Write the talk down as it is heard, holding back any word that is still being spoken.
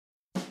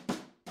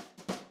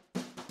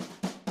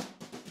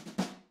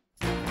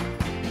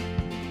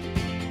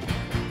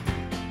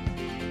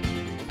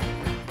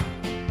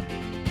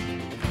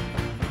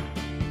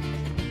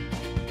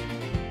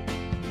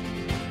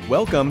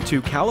Welcome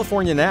to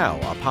California Now,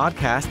 a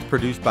podcast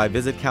produced by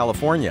Visit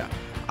California.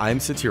 I'm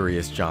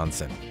Soterios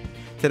Johnson.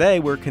 Today,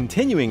 we're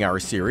continuing our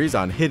series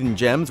on hidden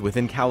gems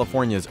within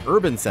California's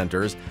urban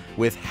centers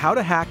with How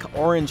to Hack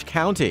Orange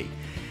County.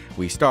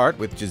 We start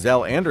with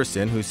Gisele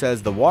Anderson, who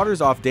says the waters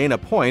off Dana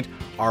Point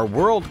are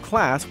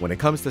world-class when it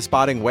comes to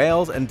spotting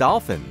whales and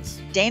dolphins.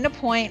 Dana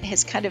Point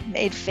has kind of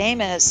made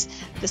famous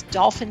this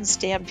dolphin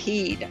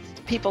stampede.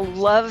 People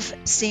love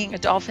seeing a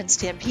dolphin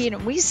stampede,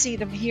 and we see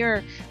them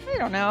here,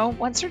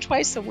 once or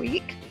twice a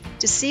week.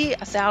 To see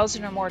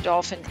 1,000 or more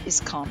dolphin is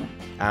common.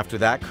 After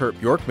that, Kurt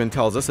Bjorkman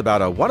tells us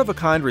about a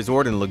one-of-a-kind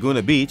resort in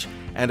Laguna Beach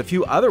and a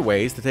few other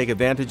ways to take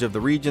advantage of the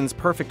region's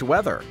perfect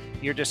weather.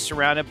 You're just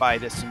surrounded by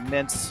this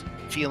immense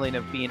feeling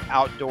of being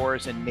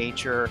outdoors in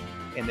nature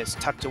in this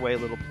tucked away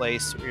little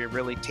place where you're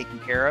really taken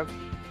care of.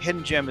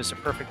 Hidden Gem is a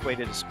perfect way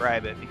to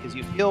describe it because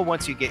you feel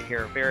once you get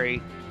here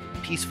very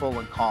peaceful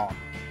and calm.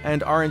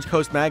 And Orange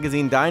Coast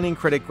Magazine dining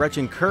critic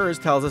Gretchen Kurz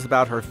tells us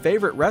about her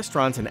favorite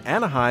restaurants in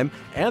Anaheim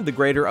and the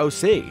greater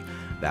OC.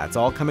 That's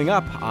all coming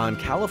up on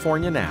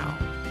California Now.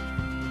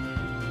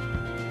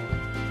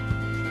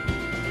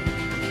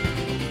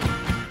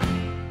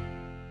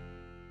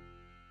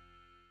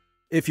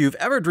 If you've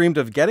ever dreamed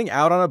of getting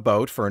out on a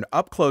boat for an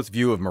up-close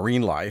view of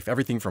marine life,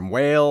 everything from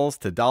whales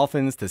to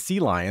dolphins to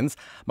sea lions,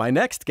 my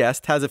next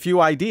guest has a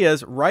few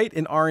ideas right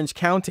in Orange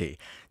County.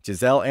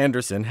 Gisele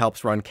Anderson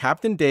helps run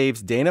Captain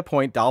Dave's Dana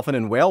Point Dolphin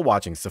and Whale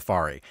Watching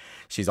Safari.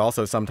 She's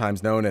also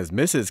sometimes known as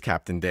Mrs.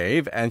 Captain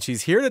Dave, and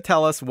she's here to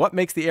tell us what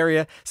makes the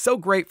area so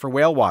great for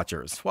whale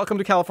watchers. Welcome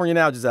to California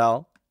Now,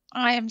 Gisele.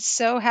 I am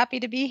so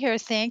happy to be here.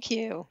 Thank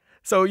you.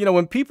 So,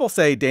 when people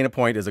say Dana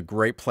Point is a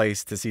great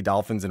place to see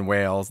dolphins and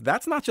whales,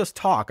 that's not just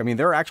talk. I mean,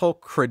 there are actual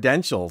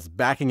credentials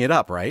backing it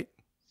up, right?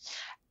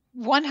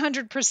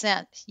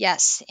 100%.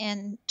 Yes.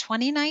 In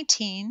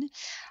 2019,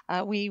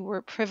 we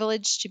were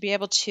privileged to be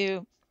able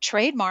to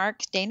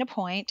trademark Dana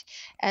Point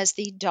as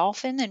the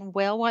dolphin and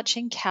whale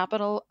watching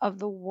capital of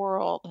the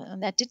world.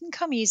 And that didn't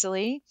come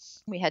easily.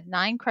 We had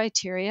 9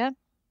 criteria.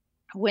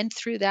 Went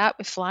through that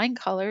with flying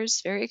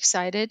colors, very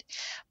excited.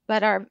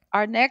 But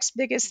our next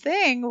biggest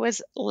thing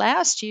was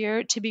last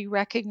year to be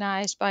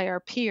recognized by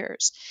our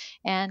peers.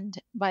 And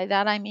by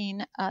that, I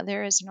mean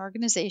there is an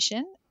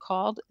organization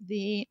called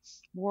the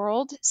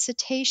World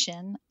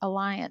Cetacean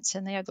Alliance,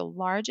 and they are the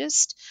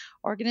largest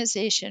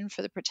organization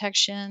for the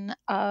protection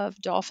of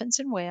dolphins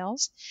and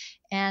whales.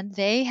 And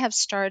they have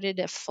started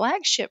a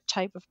flagship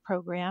type of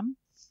program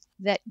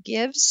that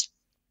gives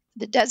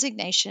the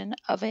designation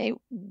of a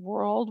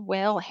World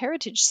Whale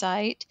Heritage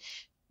Site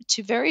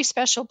to very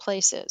special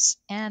places.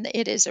 And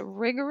it is a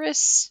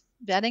rigorous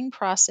vetting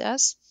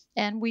process.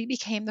 And we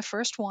became the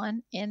first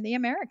one in the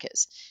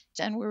Americas.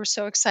 And we were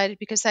so excited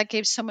because that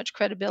gave so much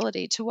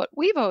credibility to what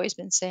we've always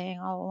been saying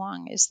all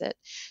along, is that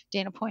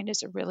Dana Point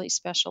is a really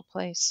special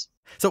place.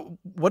 So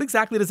what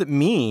exactly does it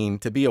mean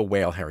to be a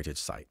whale heritage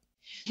site?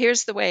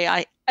 Here's the way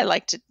I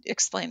like to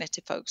explain it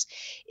to folks.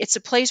 It's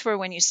a place where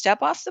when you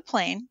step off the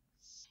plane,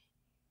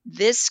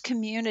 this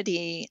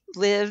community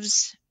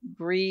lives,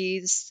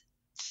 breathes,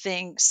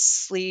 thinks,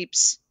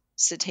 sleeps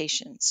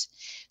cetaceans.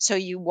 So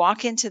you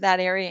walk into that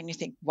area and you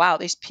think, wow,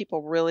 these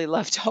people really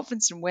love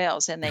dolphins and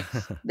whales. And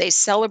they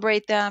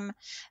celebrate them,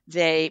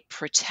 they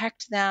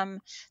protect them,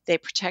 they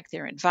protect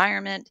their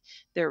environment,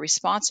 they're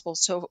responsible.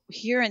 So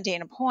here in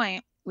Dana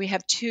Point, we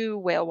have 2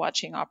 whale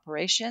watching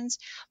operations.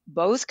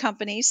 Both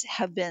companies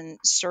have been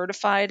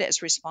certified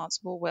as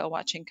responsible whale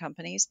watching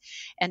companies.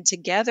 And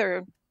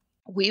together,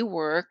 we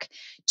work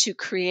to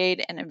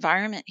create an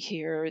environment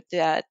here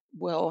that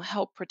will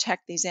help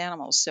protect these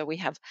animals. So we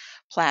have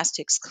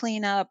plastics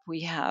cleanup,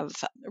 we have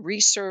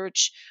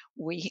research,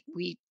 we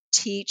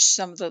teach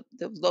some of the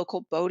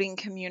local boating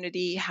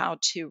community how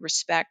to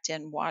respect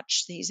and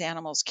watch these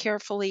animals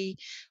carefully.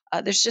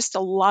 There's just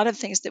a lot of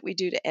things that we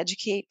do to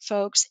educate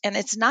folks. And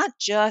it's not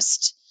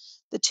just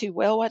the 2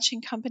 whale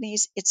watching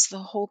companies, it's the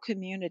whole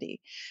community.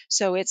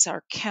 So it's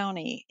our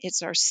county,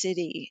 it's our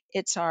city,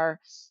 it's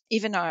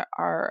even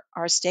our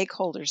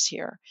stakeholders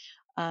here.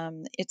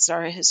 It's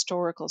our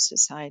historical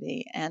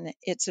society, and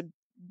it's a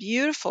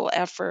beautiful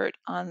effort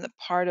on the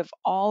part of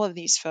all of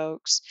these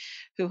folks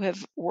who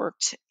have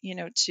worked,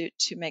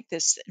 to make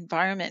this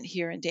environment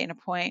here in Dana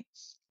Point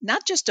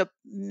not just an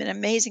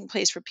amazing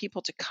place for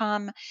people to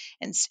come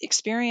and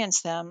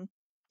experience them,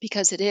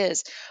 because it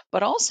is,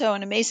 but also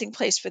an amazing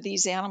place for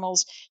these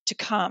animals to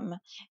come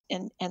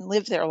and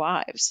live their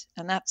lives.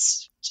 And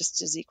that's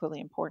just as equally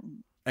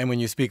important. And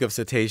when you speak of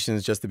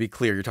cetaceans, just to be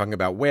clear, you're talking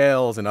about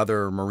whales and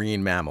other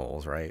marine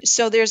mammals, right?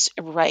 So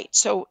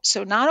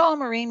So not all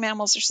marine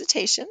mammals are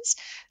cetaceans.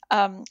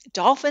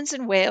 Dolphins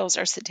and whales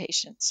are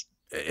cetaceans.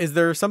 Is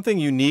there something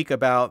unique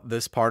about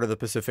this part of the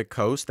Pacific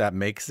coast that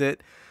makes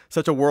it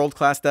such a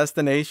world-class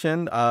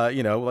destination?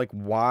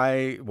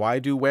 Why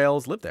do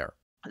whales live there?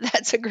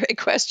 That's a great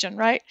question,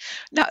 right?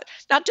 Not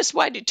just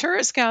why do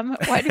tourists come,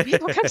 why do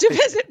people come to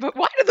visit, but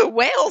why do the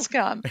whales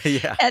come?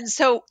 Yeah. And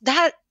so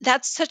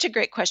that's such a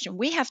great question.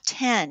 We have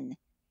 10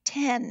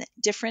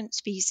 different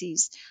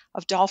species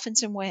of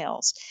dolphins and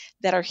whales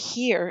that are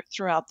here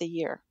throughout the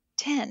year.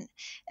 10.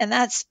 And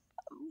that's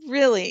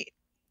really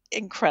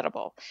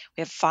incredible.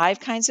 We have 5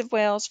 kinds of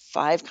whales,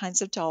 5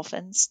 kinds of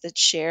dolphins that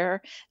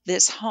share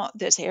this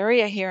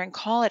area here and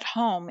call it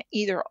home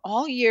either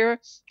all year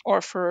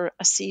or for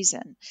a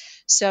season.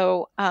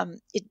 So a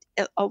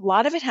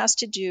lot of it has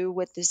to do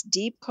with this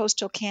deep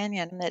coastal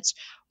canyon that's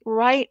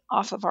right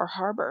off of our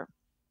harbor.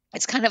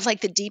 It's kind of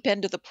like the deep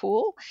end of the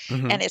pool,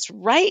 and it's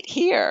right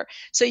here.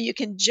 So you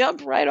can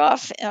jump right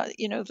off,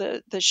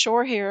 the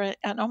shore here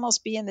and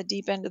almost be in the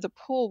deep end of the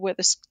pool where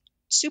the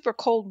super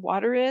cold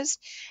water is.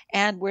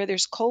 And where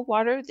there's cold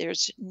water,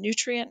 there's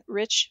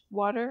nutrient-rich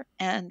water.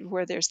 And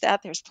where there's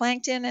there's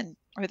plankton. And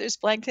where there's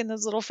plankton,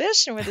 there's little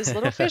fish. And where there's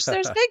little fish,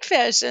 there's big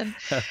fish. And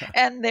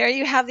there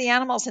you have the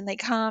animals, and they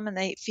come and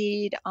they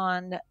feed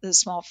on the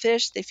small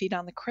fish. They feed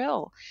on the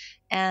krill.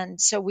 And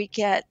so we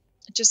get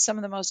just some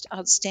of the most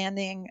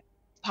outstanding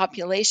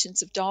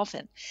populations of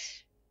dolphin.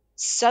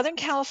 Southern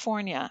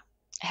California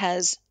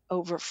has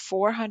over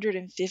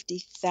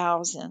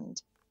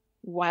 450,000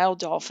 wild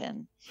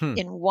dolphin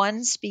in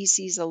one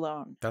species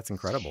alone. That's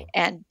incredible.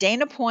 And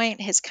Dana Point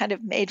has kind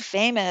of made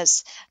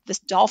famous this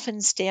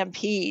dolphin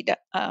stampede.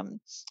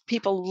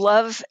 People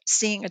love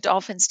seeing a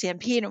dolphin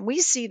stampede, and we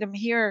see them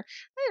here,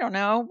 I don't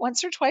know,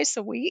 once or twice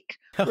a week.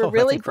 We're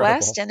really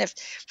blessed. And if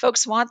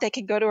folks want, they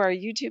can go to our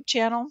YouTube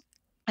channel.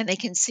 And they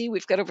can see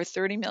we've got over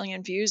 30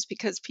 million views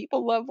because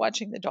people love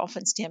watching the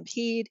dolphin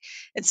stampede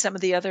and some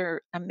of the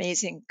other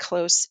amazing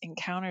close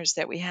encounters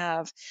that we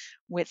have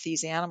with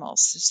these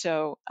animals.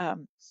 So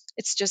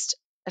it's just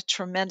a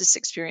tremendous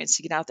experience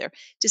to get out there.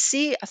 To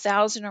see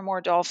 1,000 or more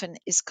dolphin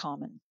is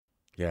common.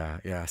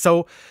 Yeah.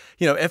 So,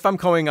 if I'm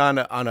going on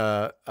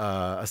a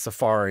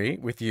safari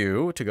with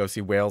you to go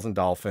see whales and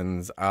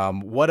dolphins,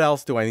 what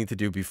else do I need to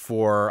do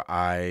before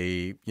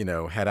I,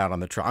 head out on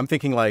the trail? I'm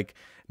thinking like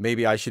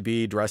maybe I should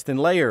be dressed in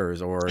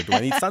layers, or do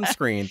I need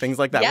sunscreen? Things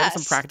like that. Yes, what are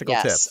some practical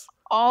tips?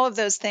 All of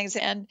those things.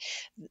 And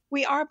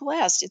we are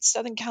blessed. It's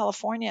Southern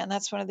California, and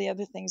that's one of the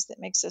other things that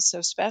makes us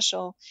so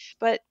special.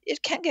 But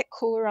it can get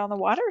cooler on the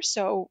water,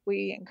 so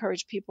we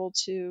encourage people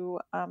to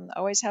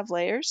always have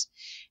layers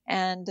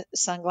and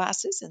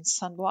sunglasses and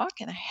sunblock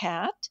and a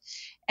hat,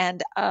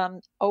 and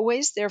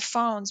always their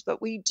phones.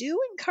 But we do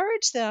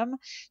encourage them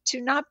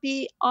to not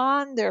be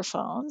on their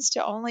phones,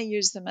 to only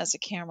use them as a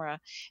camera.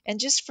 And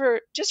just for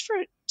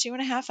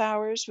 2.5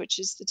 hours, which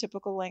is the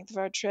typical length of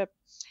our trip,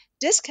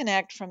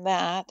 disconnect from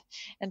that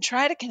and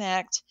try to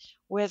connect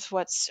with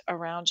what's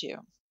around you.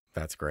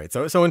 That's great.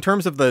 So in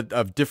terms of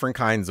different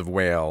kinds of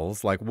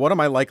whales, like what am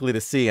I likely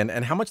to see,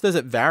 and how much does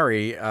it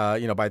vary,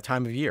 by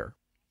time of year?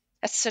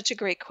 That's such a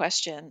great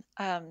question.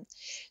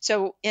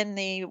 So in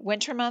the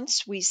winter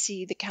months, we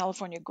see the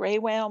California gray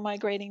whale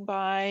migrating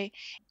by.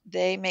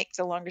 They make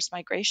the longest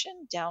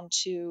migration down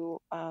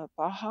to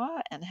Baja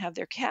and have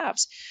their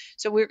calves.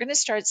 So we're going to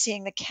start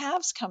seeing the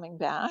calves coming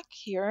back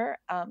here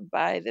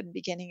by the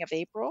beginning of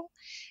April.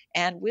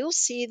 And we'll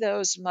see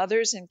those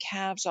mothers and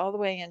calves all the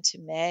way into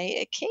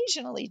May,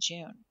 occasionally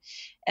June.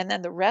 And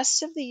then the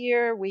rest of the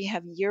year, we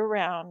have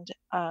year-round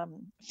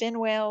fin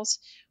whales,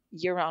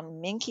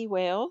 year-round minke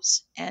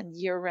whales, and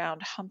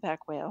year-round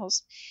humpback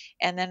whales.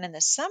 And then in the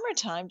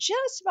summertime,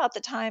 just about the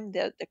time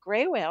that the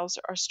gray whales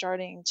are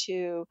starting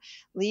to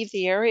leave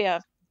the area,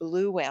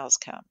 blue whales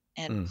come.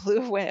 And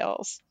blue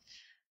whales,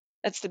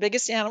 that's the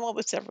biggest animal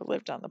that's ever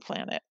lived on the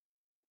planet.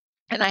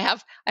 And I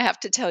have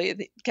to tell you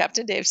that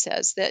Captain Dave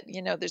says that,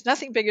 there's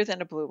nothing bigger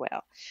than a blue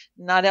whale.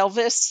 Not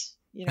Elvis,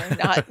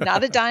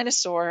 not a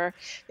dinosaur.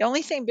 The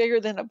only thing bigger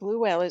than a blue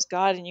whale is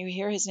God, and you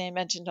hear his name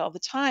mentioned all the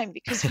time,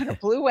 because when a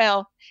blue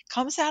whale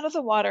comes out of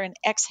the water and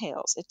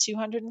exhales at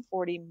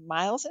 240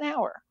 miles an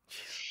hour,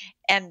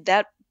 and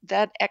that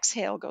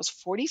exhale goes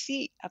 40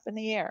 feet up in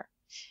the air,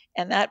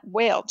 and that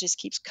whale just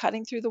keeps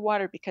cutting through the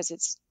water because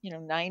it's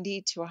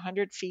 90 to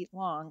 100 feet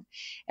long,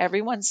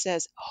 everyone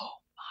says, "Oh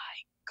my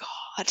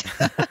God."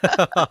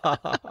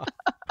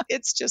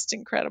 It's just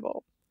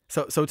incredible.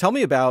 So tell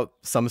me about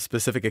some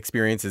specific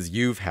experiences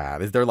you've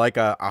had. Is there like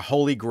a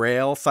holy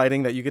grail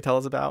sighting that you could tell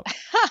us about?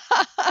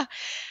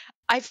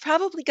 I've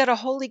probably got a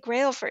holy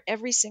grail for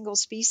every single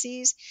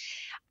species.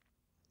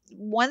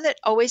 One that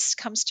always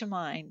comes to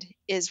mind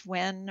is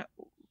when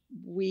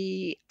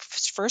we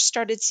first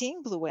started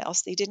seeing blue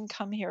whales. They didn't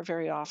come here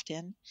very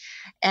often.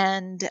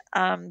 And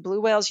blue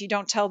whales, you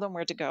don't tell them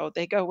where to go.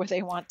 They go where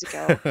they want to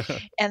go.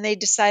 And they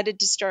decided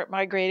to start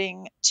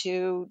migrating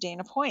to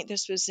Dana Point.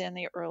 This was in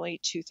the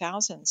early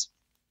 2000s.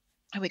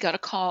 And we got a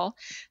call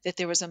that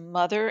there was a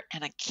mother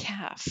and a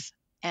calf.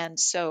 And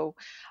so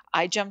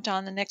I jumped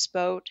on the next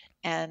boat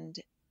and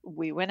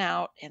we went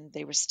out, and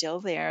they were still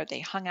there.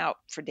 They hung out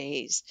for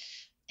days.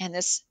 And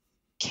this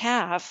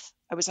calf,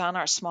 I was on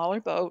our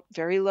smaller boat,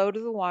 very low to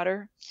the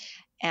water,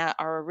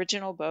 our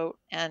original boat,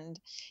 and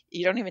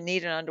you don't even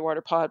need an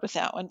underwater pod with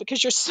that one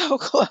because you're so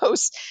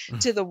close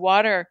to the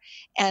water.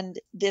 And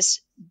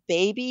this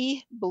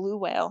baby blue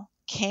whale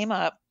came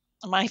up.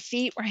 My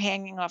feet were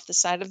hanging off the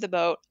side of the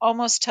boat,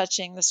 almost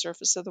touching the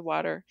surface of the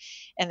water.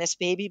 And this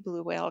baby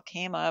blue whale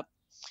came up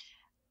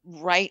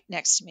right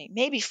next to me,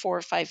 maybe 4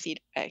 or 5 feet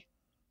away.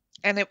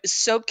 And it was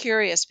so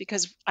curious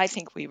because I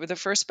think we were the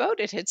first boat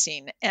it had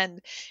seen,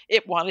 and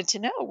it wanted to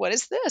know, what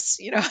is this?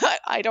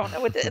 I don't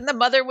know and the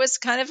mother was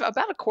kind of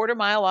about a quarter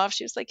mile off.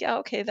 She was like, yeah,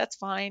 okay, that's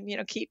fine.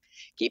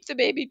 Keep the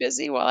baby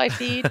busy while I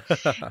feed.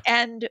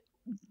 And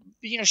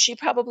she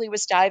probably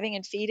was diving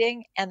and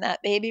feeding, and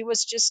that baby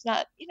was just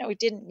not, it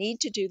didn't need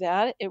to do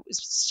that. It was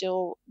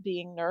still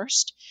being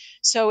nursed.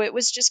 So it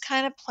was just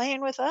kind of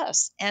playing with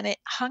us, and it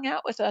hung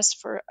out with us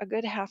for a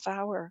good half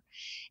hour.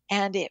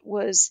 And it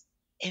was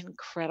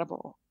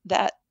incredible.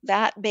 That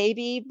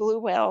baby blue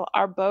whale,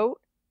 our boat,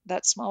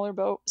 that smaller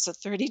boat was a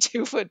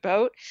 32-foot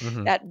boat.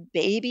 Mhm. That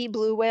baby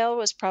blue whale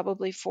was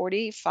probably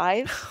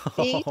 45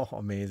 feet. Oh,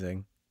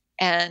 amazing.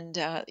 And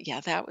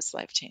yeah, that was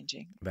life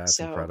changing. That's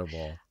So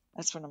incredible.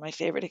 that's one of my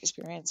favorite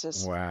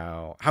experiences.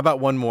 Wow. How about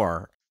one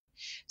more?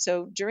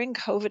 So during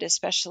COVID,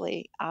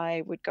 especially,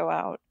 I would go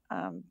out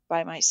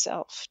by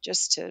myself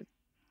just to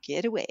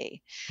get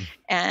away.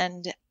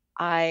 And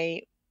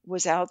I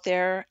was out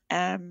there,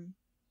 and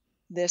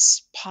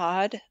this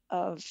pod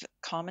of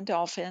common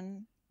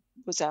dolphin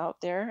was out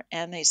there,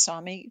 and they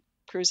saw me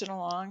cruising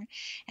along,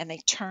 and they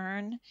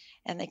turn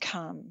and they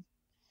come.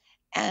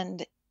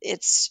 And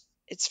it's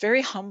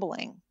very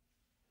humbling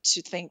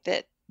to think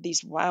that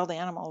these wild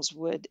animals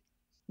would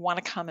want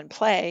to come and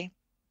play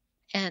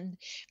and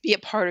be a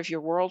part of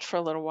your world for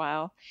a little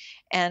while.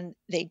 And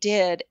they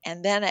did.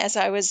 And then as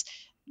I was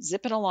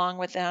zipping along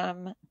with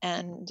them,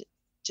 and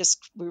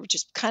we were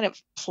just kind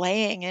of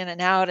playing in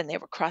and out, and they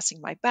were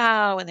crossing my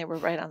bow, and they were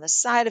right on the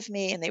side of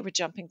me, and they were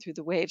jumping through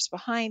the waves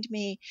behind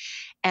me.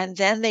 And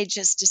then they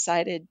just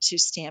decided to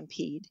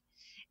stampede.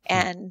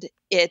 And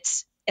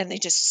they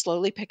just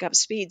slowly pick up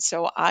speed.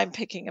 So I'm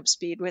picking up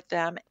speed with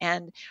them,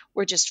 and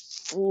we're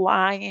just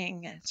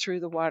flying through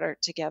the water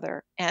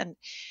together. And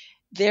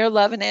they're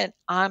loving it.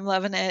 I'm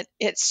loving it.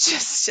 It's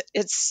just,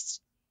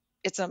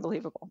 it's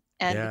unbelievable.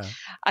 And Yeah.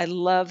 I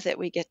love that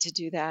we get to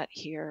do that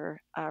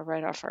here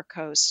right off our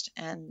coast.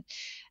 And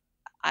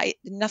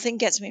nothing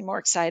gets me more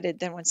excited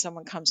than when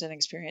someone comes and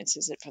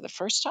experiences it for the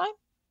first time,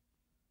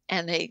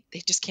 and they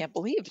just can't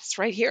believe it's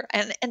right here.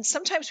 And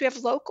sometimes we have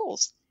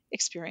locals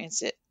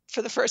experience it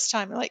for the first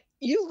time. They're like,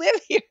 you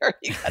live here,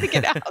 you got to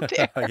get out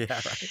there. Yeah,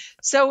 right.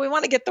 So we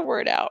want to get the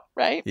word out,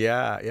 right?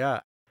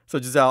 Yeah. So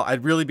Gisele,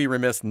 I'd really be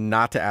remiss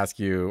not to ask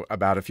you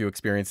about a few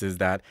experiences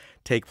that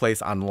take place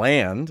on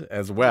land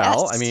as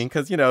well. Yes. I mean,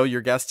 because,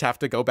 your guests have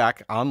to go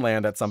back on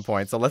land at some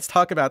point. So let's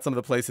talk about some of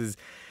the places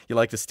you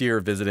like to steer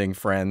visiting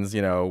friends,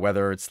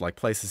 whether it's like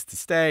places to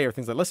stay or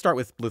things like. Let's start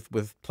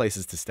with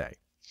places to stay.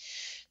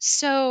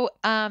 So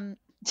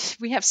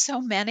we have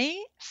so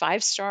many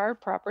 5-star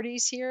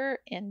properties here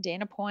in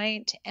Dana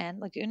Point and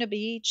Laguna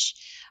Beach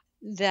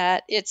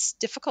that it's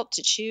difficult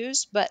to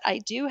choose, but I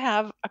do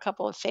have a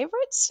couple of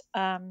favorites.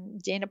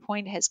 Dana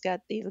Point has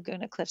got the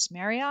Laguna Cliffs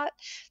Marriott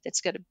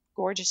that's got a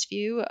gorgeous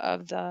view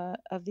of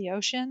the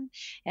ocean,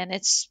 and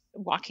it's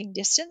walking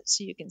distance,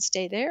 so you can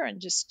stay there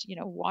and just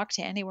walk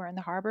to anywhere in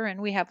the harbor.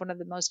 And we have one of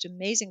the most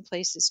amazing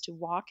places to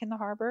walk in the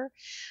harbor.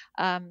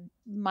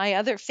 My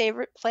other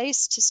favorite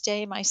place to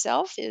stay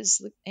myself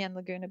is in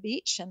Laguna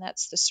Beach, and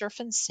that's the Surf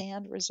and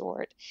Sand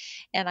Resort.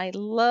 And I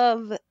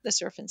love the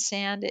Surf and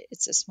Sand.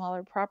 It's a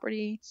smaller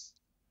property,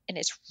 and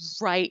it's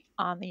right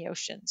on the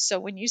ocean. So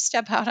when you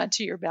step out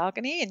onto your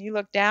balcony and you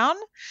look down,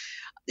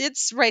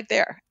 it's right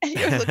there, and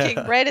you're looking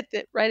right at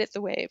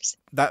the waves.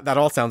 That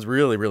all sounds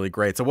really, really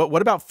great. So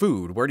what about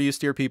food? Where do you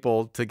steer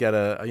people to get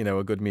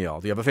a good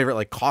meal? Do you have a favorite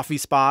like coffee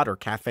spot or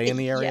cafe in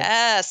the area?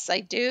 Yes, I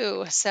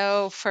do.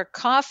 So for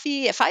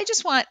coffee, if I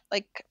just want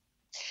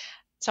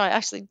so I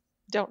actually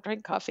don't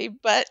drink coffee,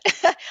 but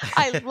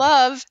I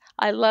love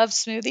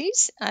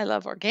smoothies. I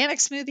love organic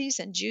smoothies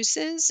and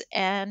juices.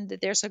 And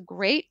there's a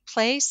great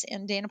place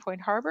in Dana Point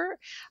Harbor,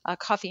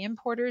 Coffee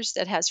Importers,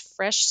 that has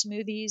fresh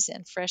smoothies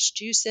and fresh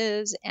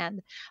juices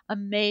and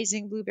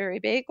amazing blueberry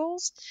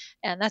bagels.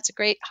 And that's a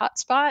great hot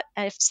spot.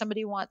 If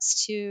somebody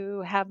wants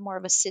to have more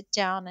of a sit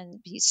down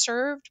and be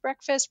served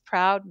breakfast,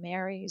 Proud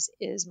Mary's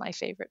is my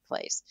favorite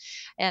place.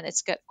 And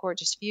it's got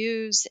gorgeous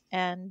views,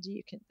 and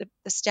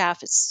the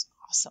staff is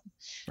awesome.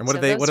 And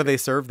what do they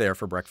serve there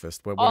for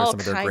breakfast? What are some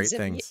of their great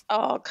things?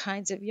 All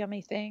kinds of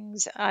yummy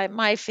things.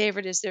 My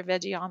favorite is their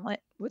veggie omelet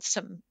with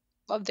some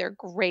of their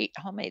great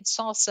homemade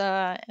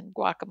salsa and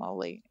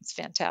guacamole. It's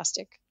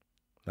fantastic.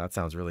 That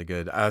sounds really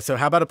good. So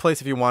how about a place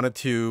if you wanted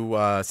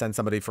to send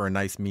somebody for a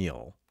nice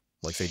meal,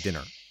 like say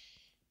dinner?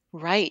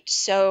 Right.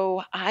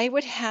 So I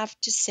would have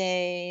to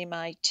say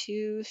my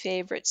two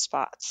favorite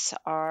spots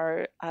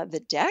are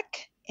the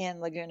deck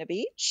in Laguna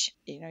Beach.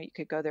 You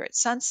could go there at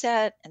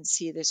sunset and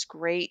see this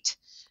great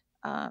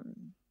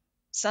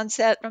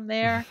sunset from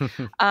there.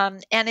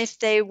 And if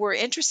they were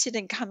interested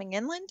in coming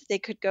inland, they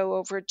could go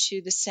over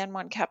to the San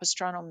Juan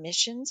Capistrano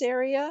Missions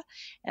area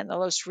and the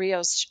Los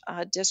Rios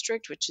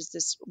district, which is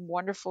this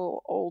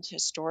wonderful old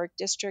historic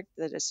district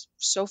that is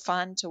so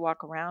fun to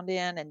walk around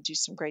in and do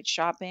some great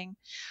shopping.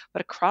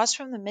 But across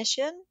from the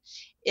mission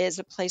is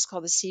a place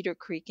called the Cedar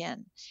Creek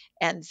Inn,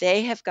 and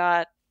they have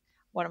got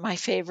one of my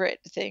favorite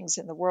things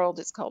in the world.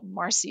 It's called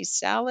Marcy's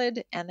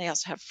salad, and they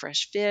also have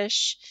fresh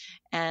fish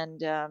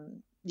and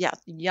yeah,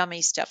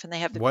 yummy stuff. And they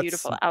have the What's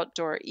beautiful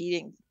outdoor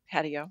eating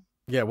patio.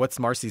 yeah, what's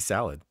Marcy's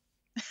salad?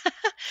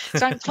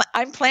 So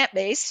I'm plant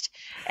based,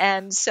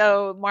 and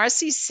so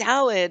Marcy's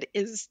salad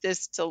is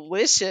this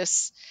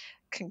delicious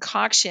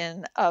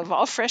concoction of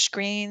all fresh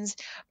greens,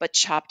 but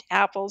chopped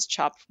apples,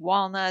 chopped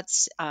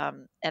walnuts,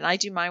 and I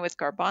do mine with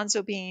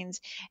garbanzo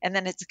beans, and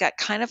then it's got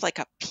kind of like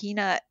a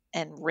peanut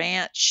and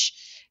ranch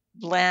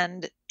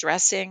blend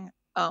dressing.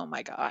 Oh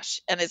my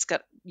gosh! And it's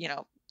got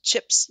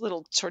chips,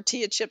 little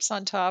tortilla chips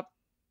on top.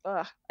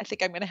 Ugh, I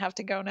think I'm going to have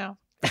to go now.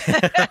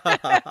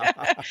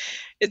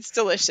 It's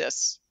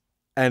delicious.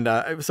 And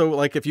so,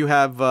 like, if you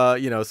have,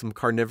 some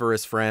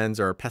carnivorous friends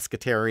or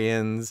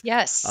pescatarians,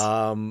 Yes,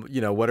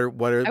 what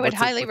are? I would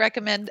highly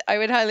recommend. I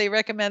would highly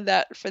recommend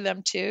that for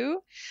them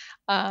too.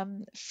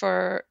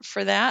 For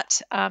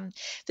that,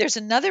 there's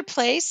another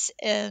place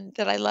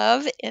that I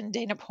love in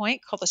Dana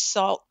Point called the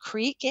Salt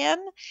Creek Inn,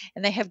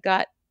 and they have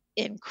got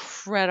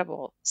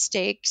incredible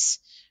steaks,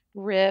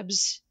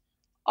 ribs,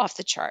 off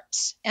the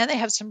charts. And they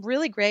have some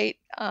really great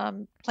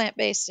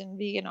plant-based and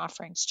vegan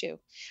offerings too.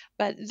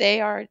 But they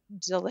are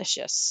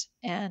delicious,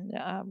 and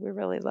we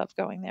really love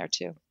going there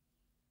too.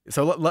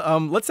 So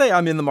let's say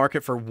I'm in the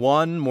market for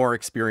one more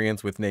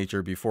experience with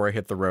nature before I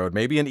hit the road.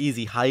 Maybe an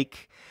easy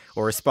hike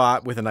or a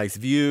spot with a nice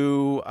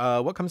view.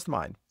 What comes to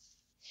mind?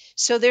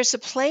 So there's a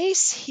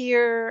place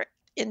here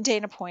in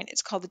Dana Point.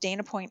 It's called the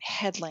Dana Point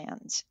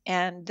Headlands.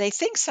 And they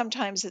think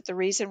sometimes that the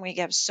reason we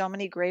have so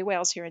many gray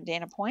whales here in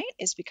Dana Point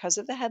is because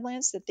of the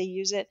headlands, that they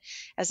use it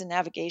as a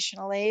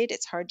navigational aid.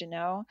 It's hard to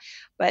know,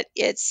 but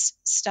it's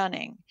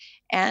stunning.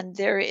 And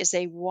there is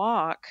a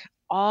walk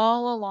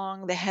all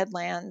along the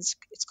headlands.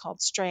 It's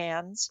called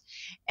Strands,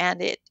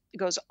 and it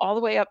goes all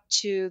the way up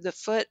to the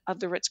foot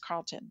of the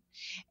Ritz-Carlton.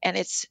 And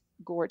it's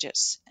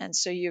gorgeous. And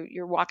so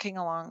you're walking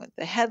along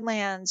the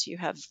headlands. You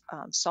have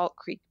Salt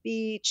Creek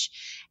Beach,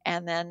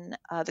 and then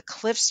the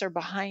cliffs are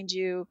behind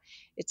you.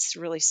 It's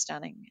really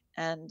stunning,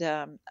 and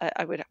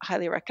I would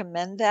highly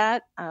recommend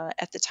that.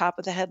 At the top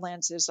of the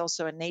headlands, there's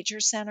also a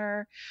nature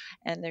center,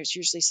 and there's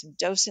usually some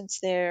docents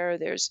there.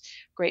 There's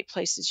great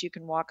places you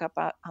can walk up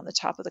on the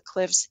top of the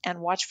cliffs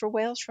and watch for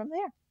whales from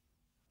there.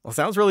 Well,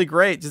 sounds really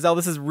great. Gisele,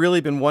 this has really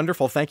been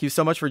wonderful. Thank you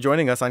so much for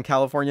joining us on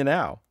California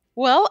Now.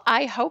 Well,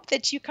 I hope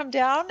that you come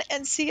down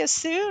and see us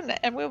soon,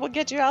 and we will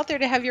get you out there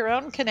to have your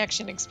own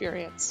connection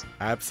experience.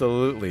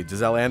 Absolutely.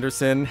 Gisele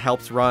Anderson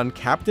helps run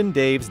Captain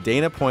Dave's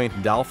Dana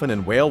Point Dolphin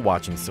and Whale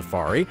Watching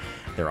Safari.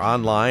 They're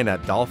online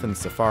at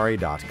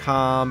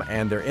dolphinsafari.com,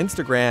 and their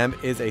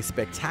Instagram is a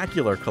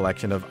spectacular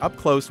collection of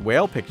up-close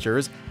whale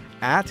pictures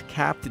at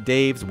Capt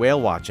Dave's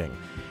Whale Watching.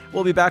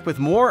 We'll be back with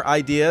more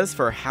ideas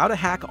for how to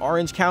hack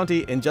Orange County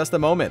in just a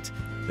moment.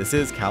 This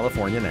is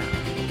California Now.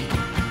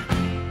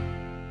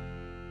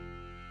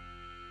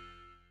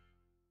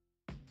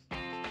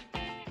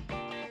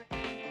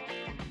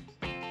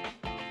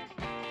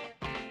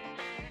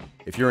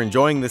 If you're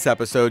enjoying this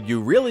episode,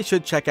 you really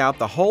should check out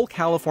the whole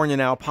California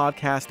Now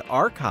podcast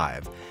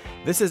archive.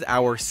 This is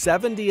our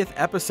 70th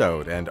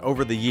episode, and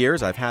over the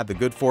years, I've had the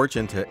good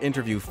fortune to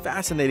interview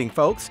fascinating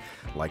folks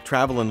like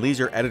Travel and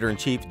Leisure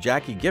Editor-in-Chief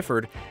Jackie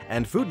Gifford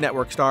and Food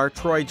Network star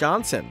Troy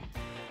Johnson.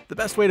 The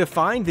best way to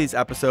find these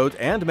episodes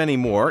and many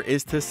more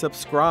is to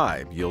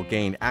subscribe. You'll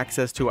gain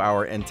access to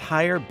our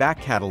entire back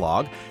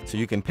catalog, so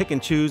you can pick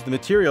and choose the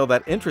material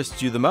that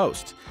interests you the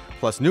most.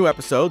 Plus, new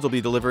episodes will be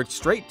delivered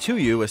straight to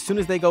you as soon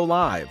as they go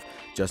live.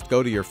 Just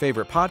go to your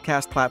favorite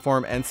podcast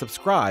platform and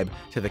subscribe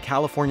to the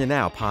California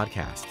Now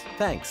podcast.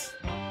 Thanks.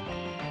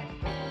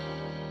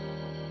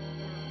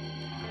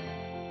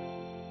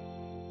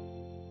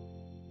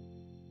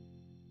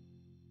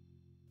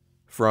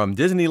 From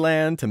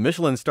Disneyland to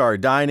Michelin star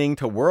dining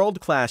to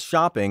world-class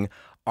shopping,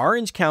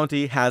 Orange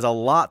County has a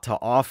lot to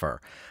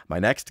offer. My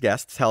next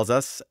guest tells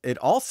us it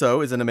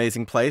also is an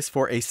amazing place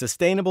for a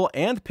sustainable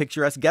and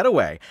picturesque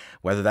getaway,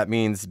 whether that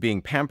means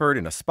being pampered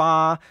in a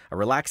spa, a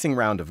relaxing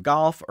round of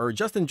golf, or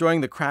just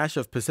enjoying the crash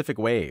of Pacific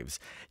waves.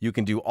 You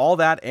can do all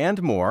that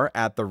and more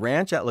at the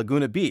ranch at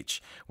Laguna Beach,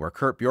 where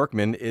Kurt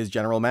Bjorkman is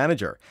general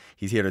manager.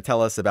 He's here to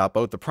tell us about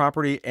both the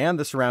property and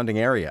the surrounding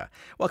area.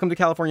 Welcome to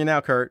California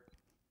Now, Kurt.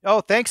 Oh,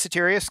 thanks,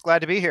 Soterios. Glad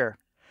to be here.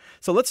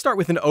 So let's start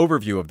with an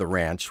overview of the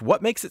ranch.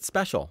 What makes it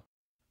special?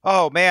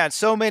 Oh, man,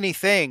 so many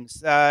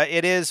things.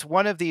 It is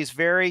one of these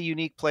very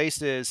unique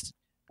places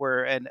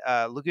where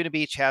Laguna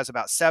Beach has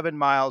about 7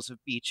 miles of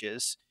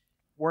beaches.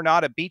 We're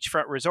not a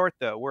beachfront resort,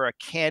 though. We're a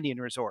canyon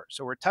resort.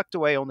 So we're tucked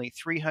away only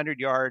 300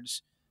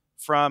 yards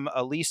from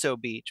Aliso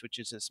Beach, which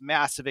is this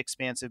massive,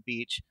 expansive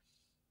beach.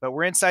 But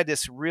we're inside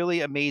this really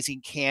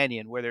amazing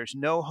canyon where there's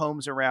no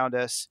homes around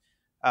us.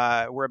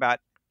 We're about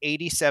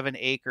 87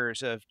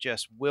 acres of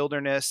just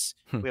wilderness.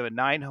 We have a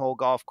 9-hole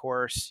golf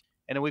course.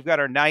 And then we've got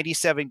our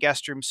 97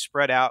 guest rooms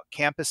spread out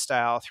campus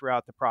style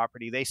throughout the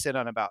property. They sit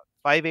on about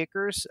 5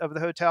 acres of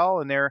the hotel,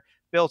 and they're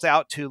built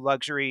out to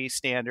luxury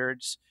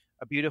standards,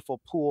 a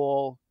beautiful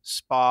pool,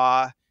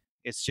 spa.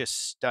 It's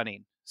just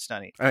stunning.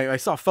 stunning. I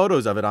saw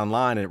photos of it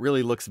online, and it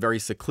really looks very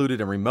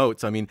secluded and remote.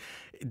 So, I mean,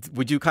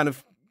 would you kind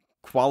of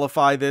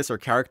qualify this or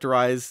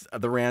characterize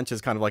the ranch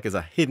as kind of like as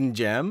a hidden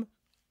gem?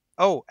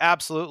 Oh,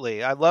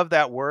 absolutely. I love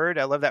that word.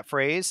 I love that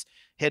phrase,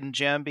 hidden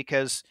gem,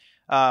 because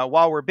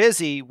while we're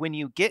busy, when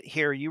you get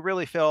here, you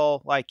really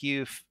feel like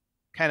you've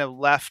kind of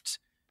left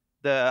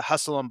the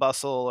hustle and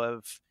bustle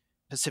of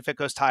Pacific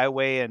Coast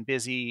Highway and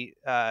busy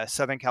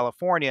Southern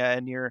California,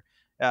 and you're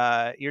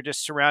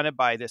just surrounded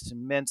by this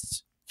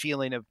immense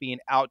feeling of being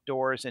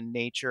outdoors in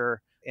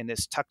nature in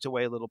this tucked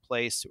away little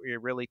place where you're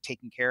really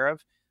taken care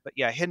of. But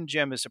yeah, hidden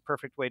gem is a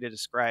perfect way to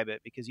describe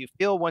it because you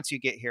feel once you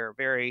get here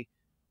very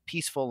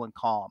peaceful and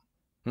calm.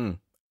 Hmm.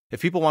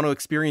 If people want to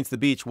experience the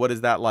beach, what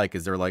is that like?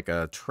 Is there like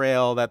a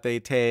trail that they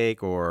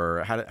take,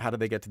 or how do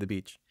they get to the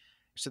beach?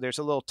 So there's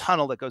a little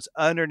tunnel that goes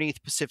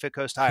underneath Pacific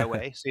Coast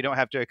Highway. So you don't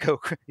have to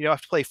you don't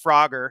have to play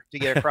Frogger to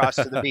get across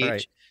to the beach.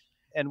 Right.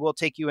 And we'll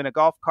take you in a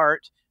golf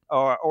cart,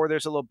 or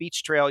there's a little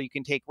beach trail you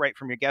can take right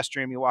from your guest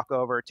room. You walk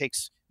over. It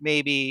takes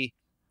maybe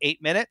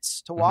 8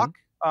 minutes to walk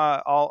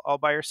all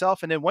by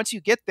yourself. And then once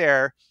you get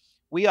there,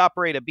 we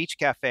operate a beach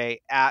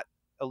cafe at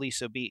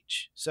Aliso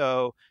Beach.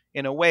 So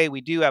in a way,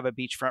 we do have a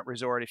beachfront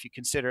resort if you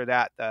consider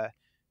that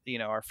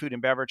our food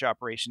and beverage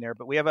operation there.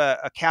 But we have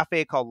a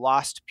cafe called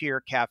Lost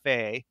Pier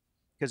Cafe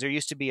because there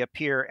used to be a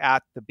pier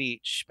at the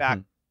beach back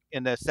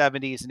in the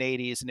 70s and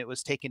 80s, and it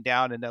was taken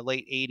down in the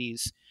late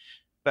 80s.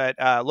 But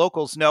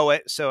locals know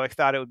it, so I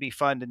thought it would be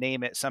fun to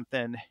name it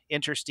something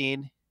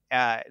interesting.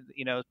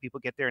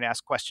 People get there and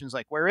ask questions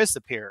like, "Where is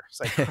the pier?"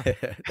 It's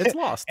like It's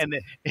lost, and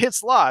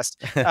it's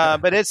lost.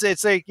 But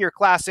it's like your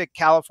classic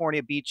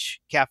California beach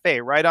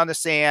cafe, right on the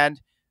sand,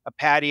 a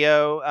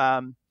patio,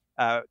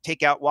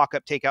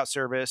 walk-up takeout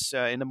service.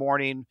 In the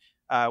morning,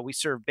 we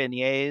serve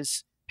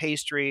beignets,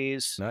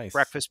 pastries, nice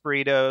breakfast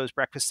burritos,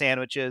 breakfast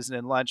sandwiches, and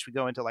then lunch we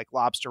go into like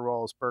lobster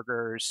rolls,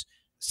 burgers,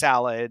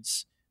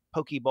 salads,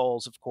 poke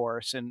bowls, of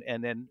course,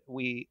 and then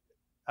we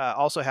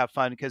also have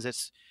fun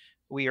because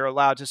we are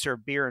allowed to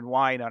serve beer and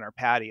wine on our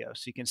patio,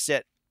 so you can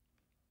sit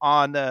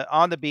on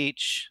the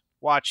beach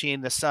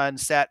watching the sun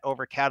set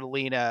over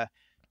Catalina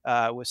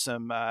with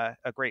some a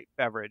great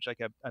beverage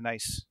like a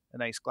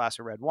nice glass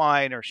of red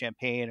wine or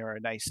champagne or a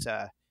nice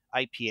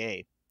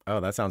IPA. Oh,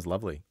 that sounds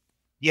lovely.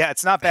 Yeah,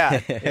 it's not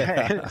bad.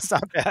 It's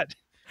not bad.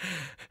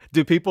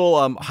 Do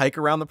people hike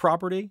around the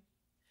property?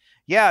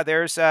 Yeah,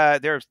 there's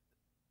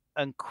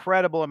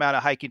incredible amount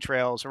of hiking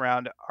trails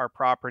around our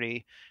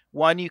property.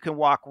 One, you can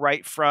walk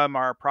right from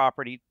our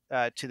property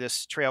to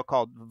this trail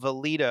called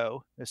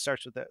Valido. It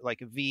starts with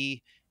like a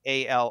VALIDO,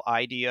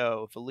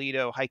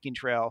 Valido hiking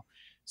trail.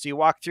 So you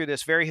walk through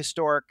this very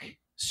historic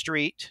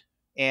street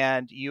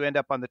and you end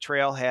up on the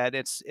trailhead.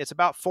 It's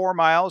about 4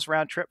 miles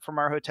round trip from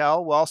our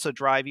hotel. We'll also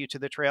drive you to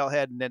the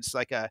trailhead, and it's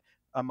like a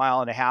 1.5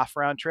 mile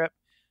round trip.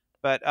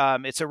 But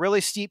it's a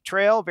really steep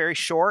trail, very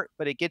short,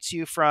 but it gets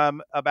you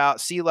from about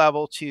sea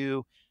level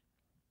to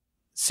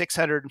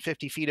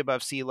 650 feet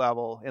above sea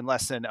level in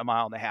less than 1.5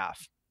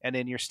 miles. And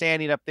then you're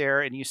standing up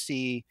there and you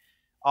see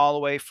all the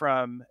way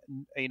from,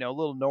 a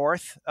little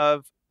north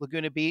of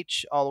Laguna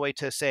Beach, all the way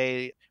to,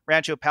 say,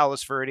 Rancho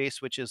Palos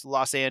Verdes, which is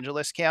Los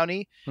Angeles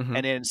County.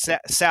 And then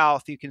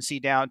south, you can see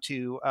down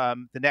to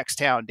the next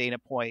town, Dana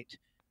Point.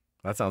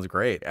 That sounds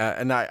great.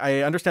 And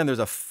I understand there's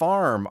a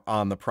farm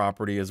on the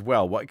property as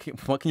well. What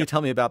can you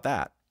tell me about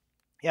that?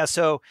 Yeah,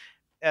 so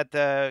at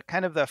the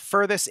kind of the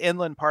furthest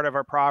inland part of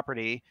our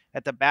property,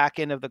 at the back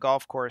end of the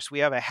golf course, we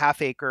have a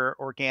 1/2 acre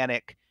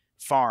organic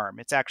farm.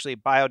 It's actually a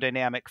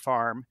biodynamic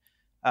farm.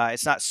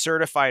 It's not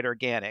certified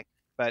organic,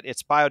 but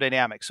it's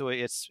biodynamic. So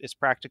it's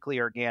practically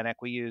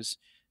organic. We use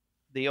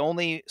the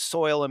only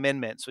soil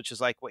amendments, which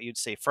is like what you'd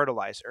say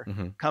fertilizer,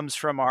 comes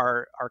from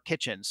our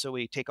kitchen. So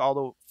we take all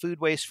the food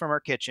waste from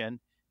our kitchen,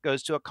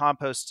 goes to a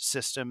compost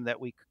system that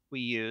we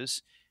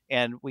use,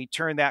 and we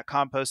turn that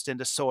compost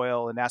into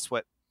soil, and that's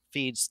what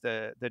feeds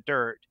the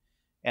dirt.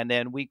 And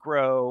then we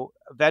grow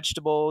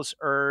vegetables,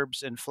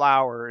 herbs, and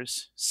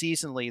flowers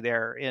seasonally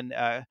there in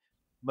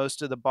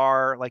most of the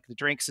bar, like the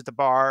drinks at the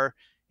bar.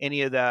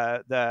 Any of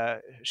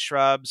the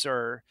shrubs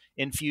or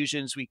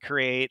infusions we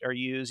create are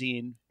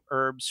using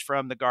herbs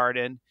from the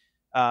garden.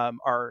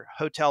 Our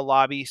hotel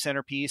lobby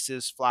centerpiece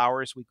is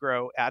flowers we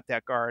grow at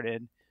that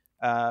garden.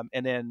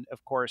 And then,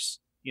 of course,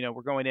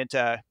 we're going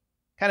into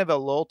kind of a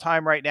lull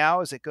time right now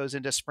as it goes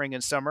into spring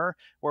and summer,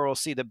 where we'll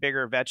see the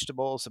bigger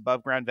vegetables,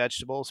 above ground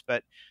vegetables.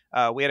 But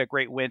we had a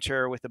great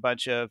winter with a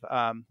bunch of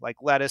like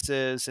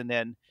lettuces and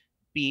then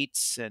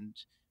beets and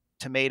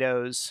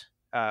tomatoes,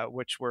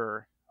 which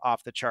were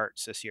off the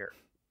charts this year.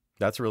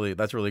 That's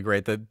really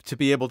great to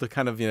be able to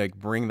kind of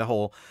bring the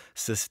whole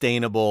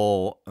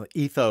sustainable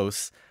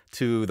ethos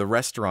to the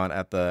restaurant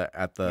at the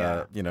at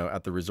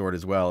the resort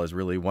as well is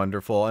really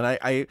wonderful. And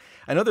I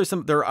know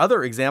there are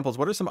other examples.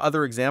 What are some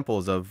other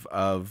examples of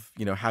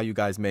how you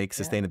guys make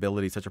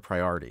sustainability such a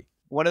priority?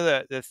 One of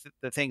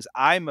the things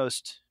I'm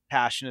most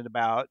passionate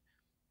about,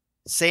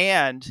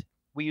 sand.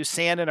 We use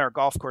sand in our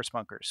golf course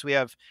bunkers. So we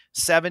have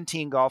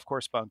 17 golf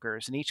course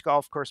bunkers, and each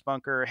golf course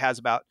bunker has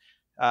about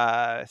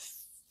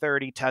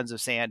 30 tons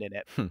of sand in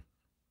it.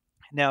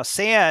 Now,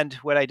 sand,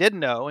 what I didn't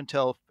know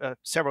until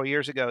several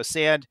years ago,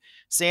 sand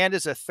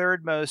is a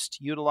third most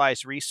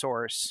utilized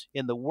resource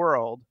in the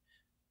world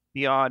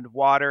beyond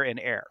water and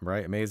air.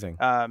 Right. Amazing.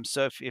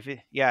 So if you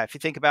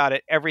think about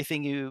it,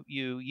 everything you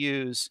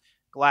use,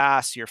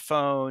 glass, your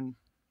phone,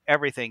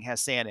 everything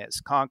has sand in it.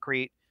 It's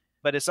concrete,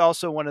 but it's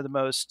also one of the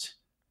most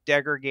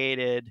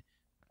degraded,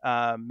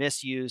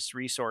 misused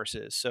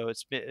resources. So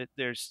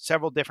there's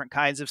several different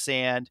kinds of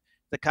sand.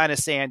 The kind of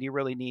sand you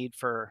really need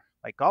for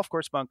like golf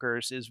course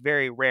bunkers is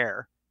very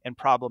rare and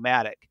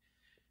problematic.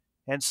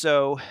 And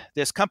so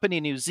this company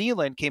in New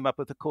Zealand came up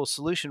with a cool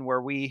solution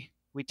where we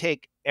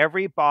take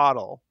every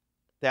bottle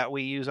that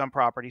we use on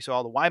property, so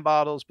all the wine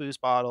bottles, booze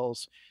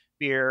bottles,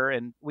 beer,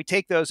 and we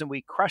take those and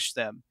we crush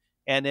them,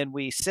 and then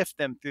we sift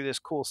them through this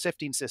cool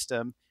sifting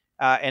system,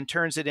 and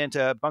turns it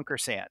into bunker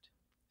sand.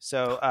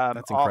 So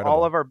That's incredible.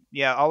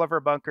 all of our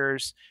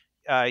bunkers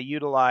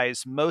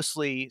utilize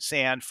mostly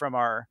sand from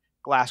our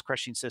glass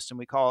crushing system.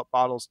 We call it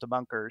bottles to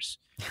bunkers,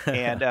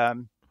 and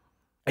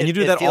and you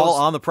do that all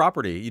on the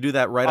property. You do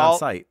that right on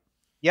site.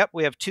 Yep,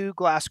 we have 2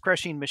 glass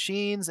crushing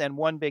machines and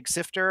 1 big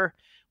sifter.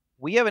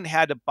 We haven't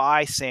had to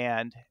buy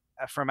sand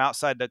from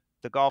outside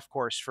the golf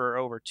course for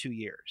over 2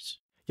 years.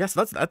 Yes,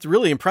 that's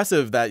really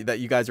impressive that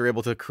you guys are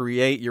able to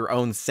create your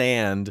own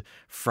sand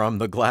from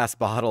the glass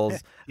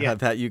bottles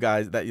that you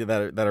guys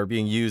that are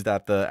being used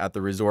at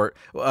the resort.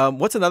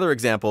 What's another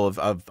example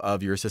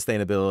of your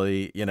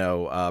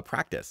sustainability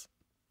practice?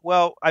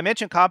 Well, I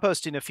mentioned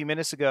composting a few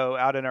minutes ago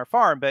out in our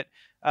farm, but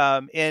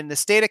in the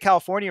state of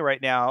California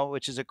right now,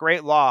 which is a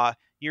great law,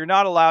 you're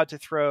not allowed to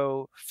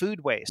throw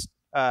food waste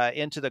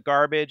into the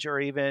garbage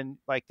or even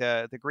like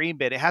the green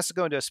bin. It has to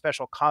go into a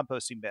special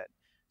composting bin.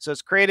 So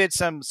it's created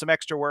some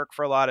extra work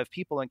for a lot of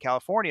people in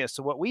California.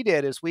 So what we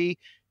did is we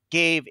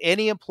gave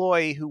any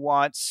employee who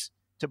wants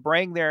to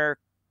bring their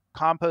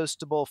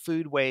compostable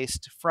food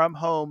waste from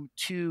home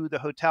to the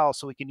hotel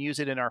so we can use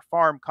it in our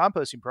farm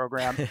composting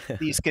program,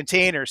 these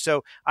containers.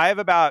 So I have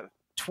about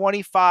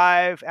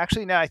 25,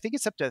 actually now I think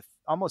it's up to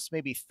almost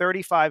maybe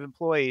 35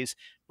 employees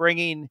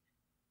bringing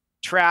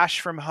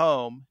trash from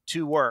home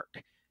to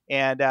work.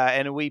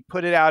 And we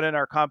put it out in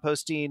our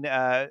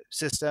composting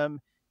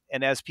system.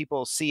 And as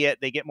people see it,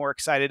 they get more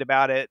excited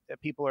about it.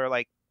 People are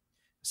like,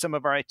 some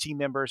of our team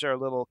members are a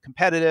little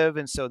competitive.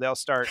 And so they'll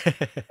start,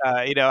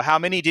 how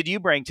many did you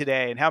bring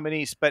today? And how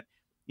many, but,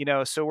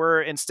 so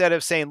we're, instead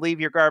of saying, leave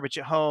your garbage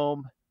at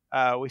home,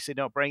 we say,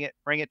 no, bring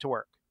it to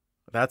work.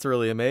 That's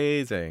really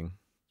amazing.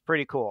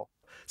 Pretty cool.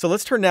 So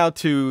let's turn now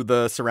to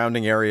the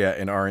surrounding area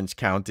in Orange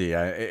County.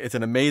 It's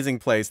an amazing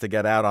place to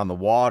get out on the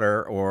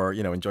water or,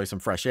 enjoy some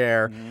fresh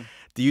air. Mm-hmm.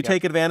 Do you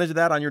take advantage of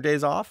that on your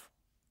days off?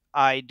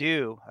 I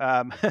do.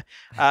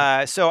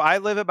 So I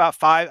live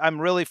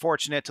I'm really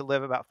fortunate to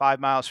live about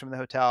 5 miles from the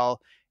hotel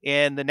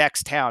in the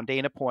next town,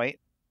 Dana Point.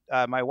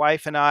 My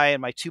wife and I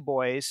and my 2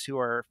 boys, who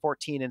are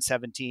 14 and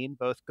 17,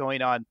 both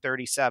going on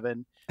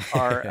 37,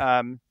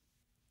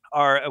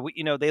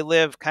 they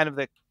live kind of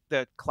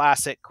the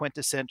classic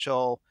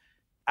quintessential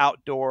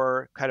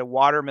outdoor kind of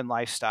waterman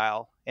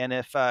lifestyle. And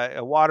if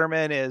a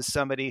waterman is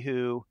somebody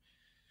who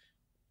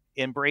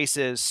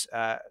embraces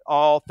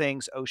all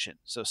things ocean,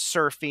 so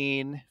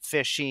surfing,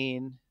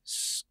 fishing,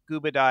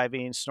 scuba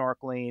diving,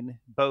 snorkeling,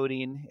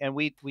 boating, and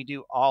we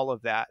do all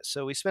of that.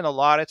 So we spend a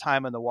lot of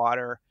time on the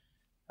water,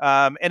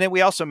 and then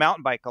we also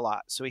mountain bike a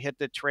lot. So we hit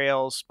the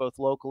trails both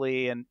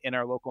locally and in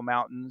our local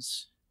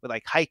mountains. We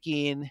like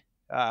hiking.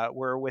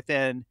 We're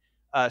within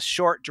a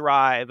short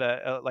drive,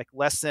 like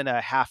less than a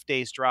half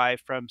day's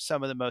drive from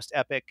some of the most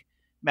epic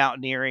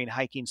mountaineering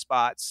hiking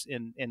spots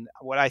in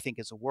what I think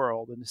is a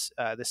world, in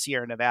the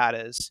Sierra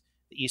Nevadas,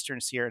 the eastern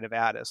Sierra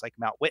Nevadas, like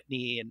Mount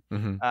Whitney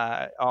and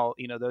all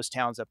those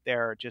towns up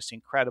there are just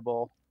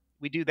incredible.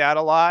 We do that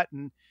a lot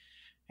and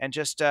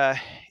just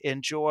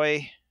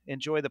enjoy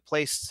the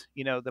place,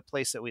 the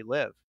place that we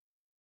live.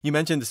 You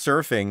mentioned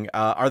surfing.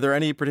 Are there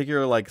any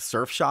particular like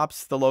surf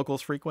shops the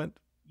locals frequent?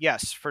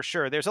 Yes, for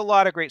sure. There's a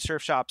lot of great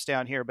surf shops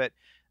down here, but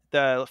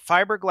the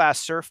fiberglass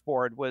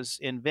surfboard was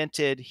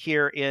invented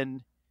here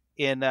in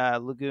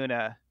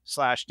Laguna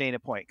 / Dana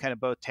Point, kind of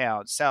both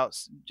towns,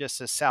 just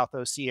the South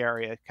OC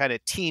area, kind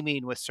of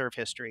teeming with surf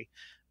history.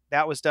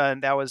 That was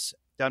done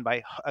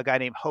by a guy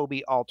named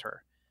Hobie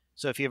Alter.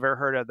 So if you've ever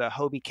heard of the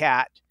Hobie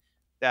cat,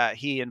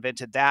 he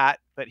invented that,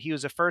 but he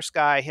was the first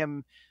guy.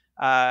 Him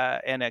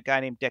and a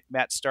guy named Dick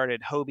Metz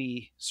started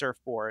Hobie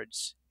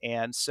surfboards.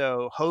 And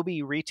so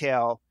Hobie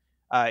retail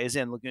is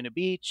in Laguna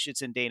Beach.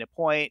 It's in Dana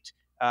Point.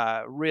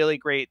 Really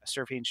great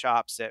surfing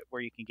shops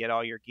where you can get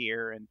all your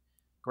gear and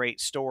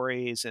great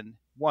stories. And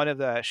one of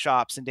the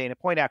shops in Dana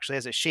Point actually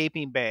has a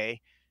shaping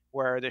bay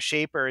where the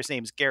shaper, his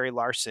name's Gary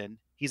Larson.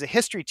 He's a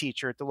history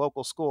teacher at the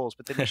local schools,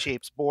 but then he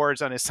shapes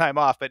boards on his time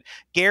off. But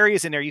Gary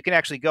is in there. You can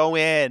actually go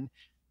in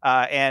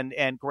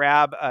and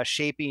grab a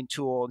shaping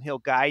tool, and he'll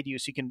guide you.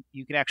 So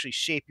you can actually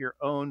shape your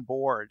own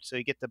board. So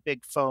you get the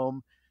big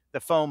foam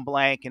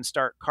blank and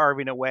start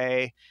carving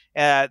away.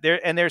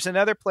 There's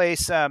another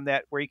place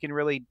where you can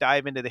really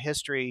dive into the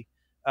history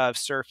of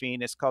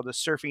surfing. It's called the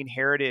Surfing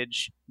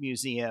Heritage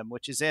Museum,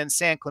 which is in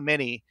San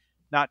Clemente.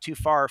 not too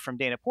far from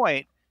Dana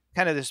Point,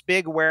 kind of this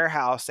big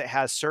warehouse that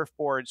has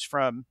surfboards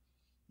from,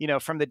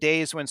 from the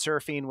days when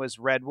surfing was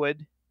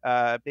redwood,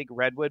 big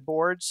redwood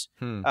boards,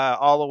 Hmm.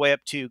 all the way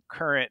up to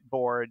current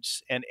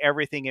boards and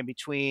everything in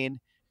between.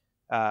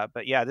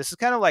 But yeah, this is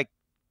kind of like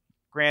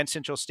Grand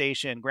Central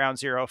Station, Ground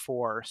Zero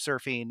for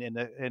surfing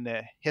in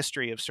the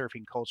history of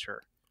surfing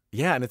culture.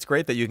 Yeah, and it's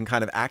great that you can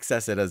kind of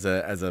access it as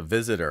a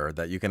visitor,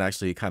 that you can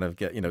actually kind of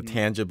get,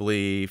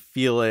 tangibly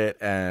feel it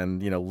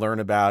and,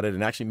 learn about it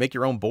and actually make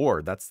your own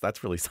board.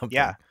 That's really something.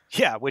 Yeah.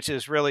 Yeah, which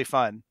is really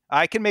fun.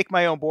 I can make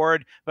my own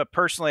board, but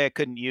personally I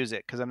couldn't use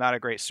it because I'm not a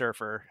great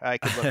surfer. I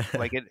could look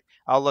like it.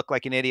 I'll look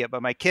like an idiot,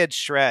 but my kids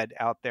shred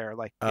out there.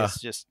 Like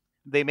it's just,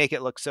 they make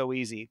it look so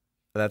easy.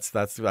 That's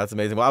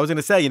amazing. Well, I was going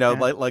to say, Yeah.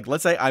 like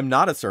let's say I'm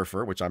not a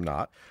surfer, which I'm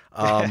not,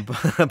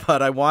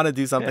 but I want to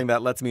do something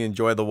that lets me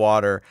enjoy the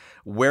water.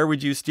 Where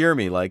would you steer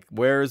me? Like,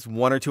 where's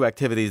one or two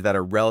activities that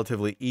are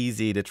relatively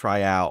easy to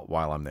try out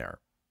while I'm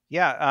there?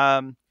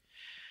 Yeah.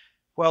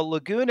 Well,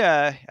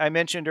 Laguna, I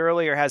mentioned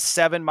earlier, has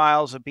 7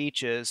 miles of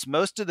beaches.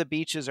 Most of the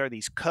beaches are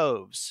these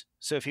coves.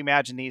 So if you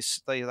imagine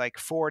these like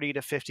 40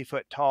 to 50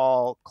 foot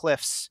tall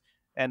cliffs,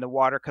 and the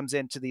water comes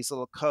into these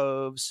little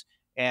coves.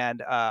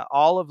 And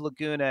all of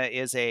Laguna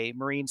is a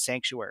marine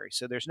sanctuary.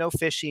 So there's no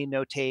fishing,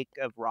 no take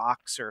of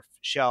rocks or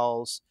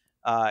shells.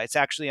 It's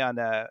actually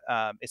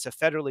it's a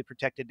federally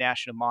protected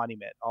national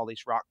monument, all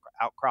these rock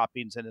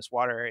outcroppings in this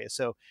water area.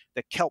 So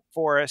the kelp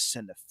forests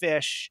and the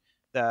fish,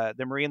 the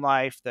marine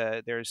life,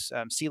 there's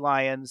sea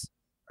lions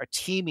are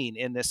teeming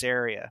in this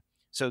area.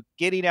 So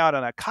getting out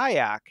on a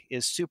kayak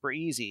is super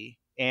easy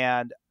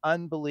and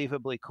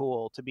unbelievably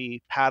cool to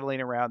be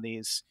paddling around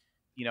these,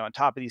 on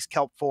top of these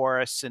kelp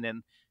forests. And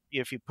then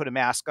if you put a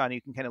mask on,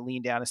 you can kind of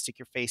lean down and stick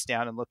your face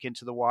down and look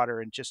into the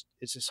water, and just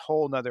it's this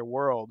whole nother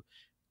world.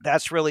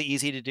 That's really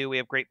easy to do. We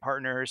have great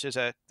partners.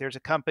 There's a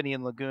company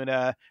in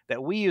Laguna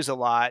that we use a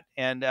lot,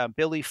 and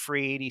Billy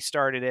Freed, he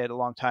started it a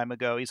long time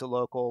ago. He's a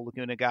local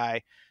Laguna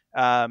guy,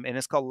 and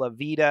it's called La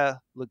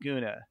Vida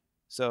Laguna.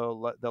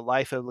 So the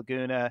life of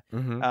Laguna,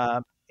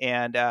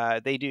 and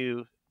they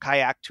do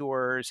kayak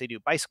tours. They do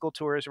bicycle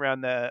tours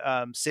around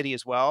the city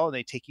as well, and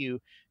they take you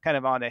kind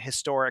of on a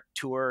historic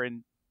tour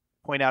and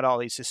point out all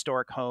these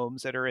historic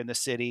homes that are in the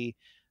city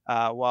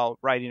while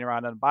riding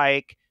around on a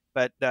bike.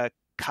 But the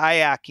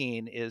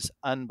kayaking is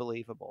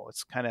unbelievable.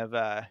 It's kind of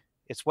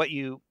it's when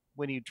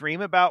you dream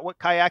about what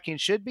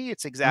kayaking should be,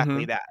 it's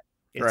exactly that.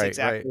 It's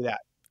exactly that.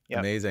 Yep.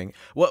 Amazing.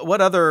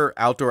 What other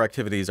outdoor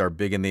activities are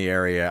big in the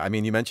area? I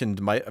mean, you mentioned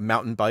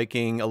mountain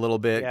biking a little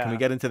bit. Yeah. Can we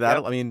get into that?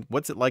 Yep. I mean,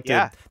 what's it like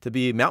to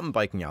be mountain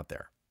biking out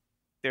there?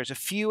 There's a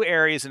few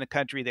areas in the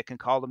country that can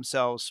call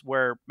themselves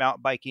where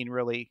mountain biking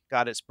really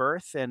got its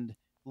birth, and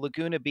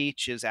Laguna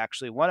Beach is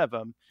actually one of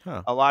them.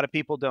 Huh. A lot of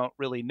people don't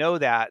really know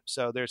that.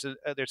 So there's a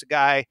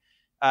guy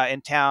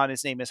in town.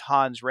 His name is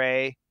Hans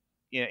Ray.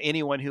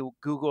 Anyone who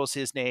Googles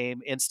his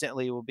name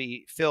instantly will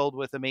be filled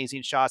with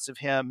amazing shots of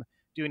him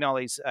doing all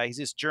these. He's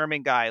this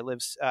German guy,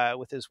 lives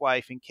with his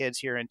wife and kids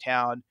here in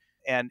town,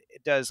 and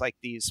does like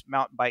these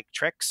mountain bike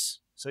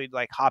tricks. So he'd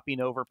like hopping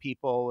over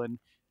people and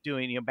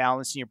doing,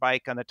 balancing your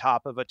bike on the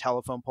top of a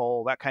telephone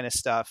pole, that kind of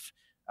stuff.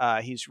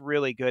 He's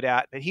really good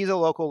at, but he's a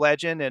local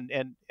legend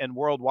and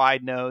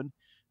worldwide known.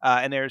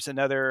 And there's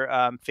another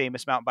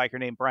famous mountain biker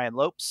named Brian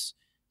Lopes.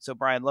 So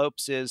Brian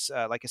Lopes is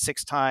like a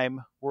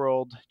 6-time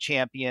world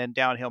champion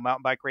downhill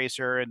mountain bike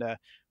racer and a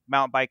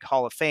Mountain Bike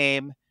Hall of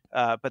Fame.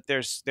 But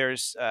there's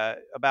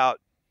about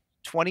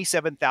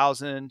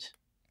 27,000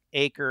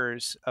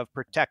 acres of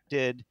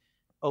protected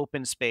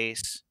open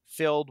space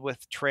filled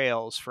with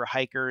trails for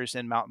hikers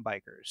and mountain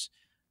bikers.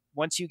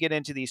 Once you get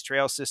into these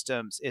trail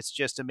systems, it's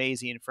just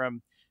amazing,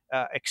 from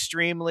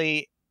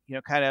extremely,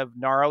 kind of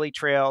gnarly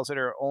trails that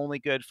are only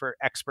good for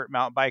expert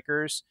mountain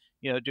bikers,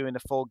 doing the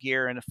full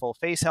gear and the full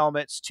face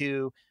helmets,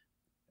 to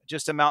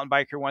just a mountain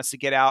biker wants to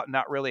get out and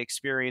not really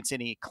experience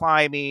any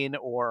climbing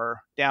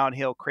or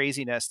downhill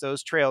craziness.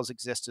 Those trails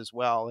exist as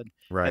well.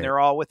 And they're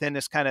all within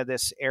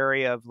this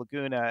area of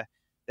Laguna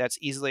that's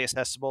easily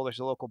accessible. There's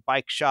a local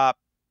bike shop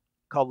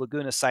called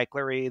Laguna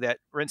Cyclery that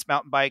rents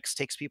mountain bikes,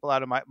 takes people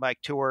out on bike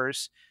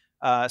tours.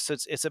 So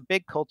it's a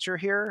big culture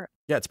here.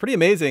 Yeah, it's pretty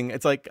amazing.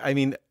 It's like, I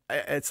mean,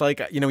 it's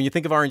like, when you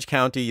think of Orange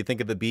County, you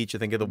think of the beach, you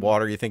think of the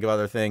water, you think of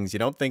other things. You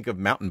don't think of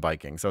mountain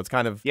biking. So it's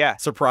kind of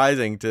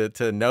surprising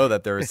to know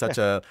that there is such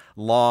a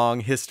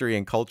long history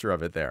and culture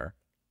of it there.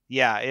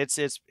 Yeah,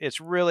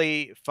 it's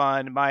really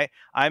fun.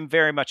 I'm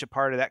very much a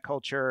part of that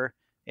culture,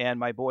 and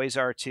my boys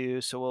are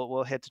too. So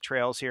we'll hit the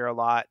trails here a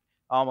lot,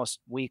 almost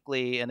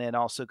weekly, and then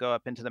also go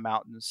up into the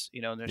mountains,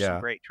 and there's some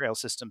great trail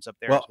systems up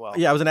there as well.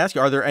 Yeah, I was going to ask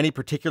you, are there any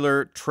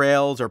particular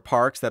trails or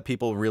parks that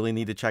people really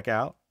need to check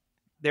out?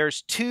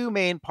 There's 2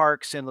 main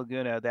parks in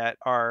Laguna that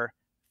are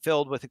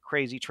filled with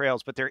crazy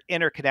trails, but they're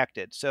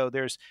interconnected. So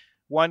there's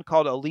one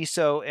called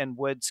Aliso and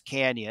Wood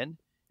Canyon,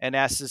 and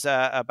this is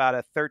about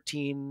a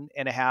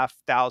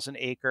 13,500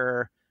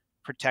 acre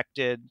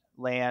protected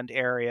land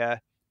area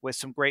with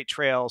some great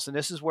trails. And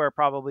this is where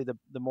probably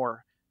the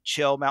more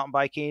chill mountain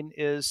biking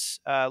is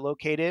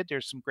located.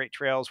 There's some great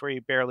trails where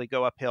you barely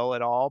go uphill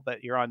at all,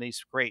 but you're on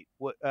these great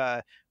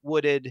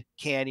wooded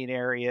canyon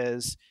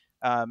areas,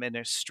 and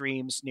there's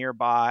streams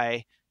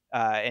nearby,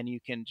 and you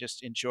can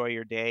just enjoy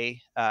your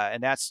day.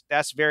 And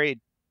that's very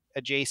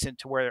adjacent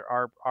to where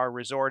our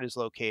resort is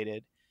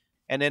located.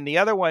 And then the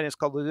other one is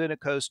called Laguna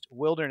Coast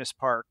Wilderness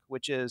Park,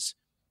 which is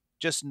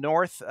just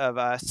north of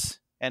us.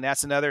 And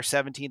that's another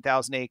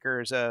 17,000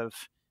 acres of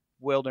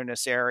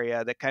wilderness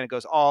area that kind of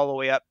goes all the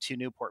way up to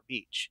Newport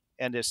Beach,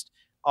 and just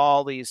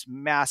all these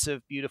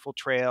massive, beautiful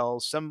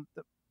trails. Some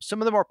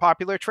of the more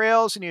popular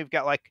trails, and you've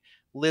got like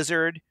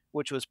Lizard,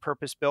 which was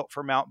purpose built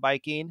for mountain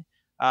biking.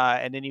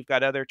 And then you've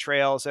got other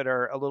trails that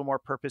are a little more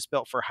purpose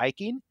built for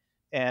hiking.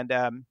 And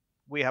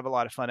we have a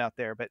lot of fun out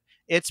there, but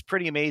it's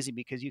pretty amazing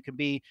because you can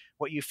be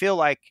what you feel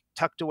like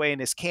tucked away in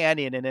this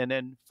canyon. And then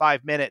in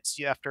 5 minutes,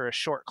 after a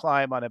short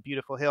climb on a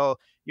beautiful hill,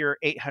 you're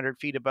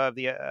 800 feet above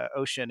the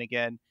ocean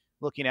again,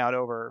 looking out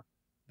over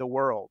the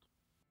world.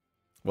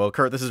 Well,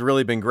 Kurt, this has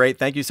really been great.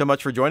 Thank you so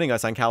much for joining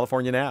us on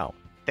California Now.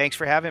 Thanks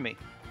for having me.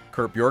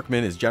 Kurt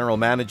Bjorkman is general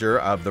manager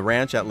of the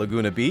ranch at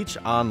Laguna Beach,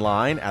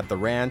 online at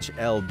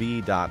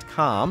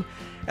theranchlb.com.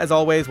 As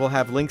always, we'll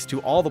have links to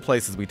all the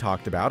places we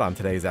talked about on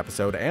today's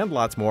episode and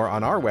lots more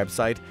on our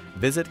website,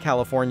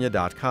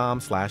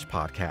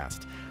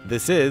 visitcalifornia.com/podcast.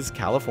 This is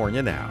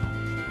California Now.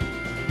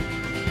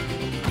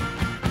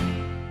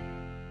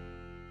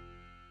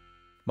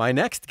 My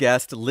next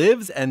guest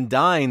lives and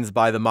dines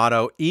by the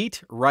motto,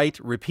 Eat, Right,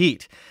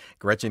 Repeat.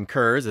 Gretchen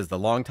Kurz is the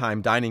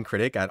longtime dining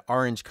critic at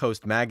Orange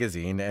Coast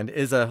Magazine and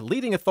is a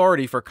leading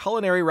authority for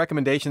culinary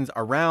recommendations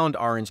around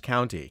Orange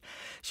County.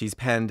 She's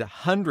penned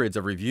hundreds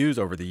of reviews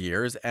over the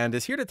years and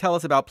is here to tell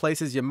us about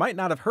places you might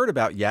not have heard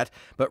about yet,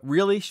 but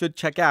really should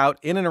check out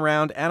in and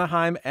around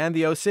Anaheim and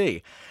the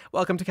OC.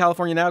 Welcome to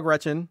California Now,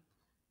 Gretchen.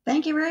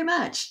 Thank you very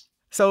much.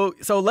 So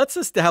let's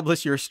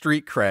establish your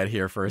street cred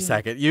here for a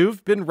second.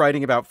 You've been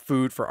writing about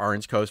food for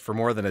Orange Coast for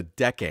more than a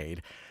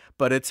decade,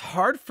 but it's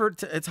hard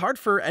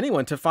for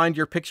anyone to find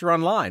your picture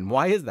online.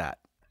 Why is that?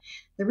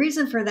 The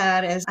reason for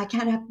that is I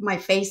can't have my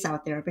face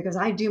out there because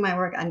I do my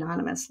work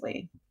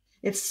anonymously.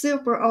 It's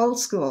super old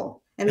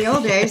school. In the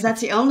old days, that's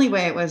the only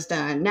way it was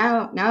done.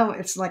 Now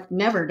it's like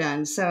never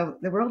done. So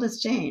the world has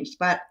changed,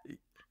 but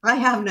I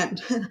haven't.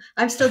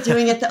 I'm still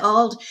doing it the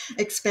old,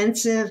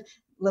 expensive,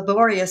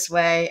 laborious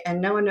way, and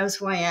no one knows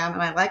who I am.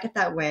 And I like it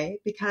that way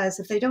because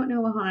if they don't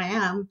know who I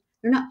am,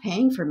 they're not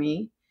paying for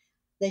me.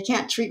 They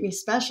can't treat me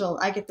special.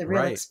 I get the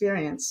real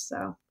experience.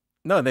 So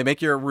no, they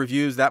make your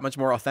reviews that much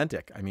more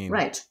authentic. I mean,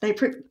 right. I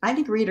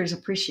think readers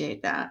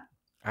appreciate that.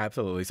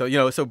 Absolutely.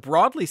 So, so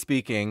broadly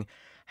speaking,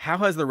 how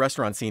has the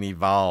restaurant scene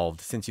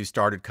evolved since you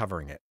started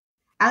covering it?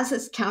 As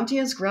this county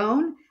has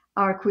grown,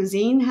 our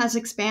cuisine has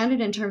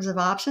expanded in terms of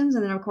options.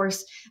 And then, of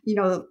course,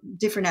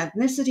 different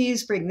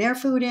ethnicities bring their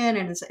food in,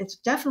 and it's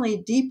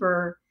definitely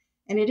deeper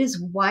and it is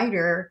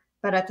wider.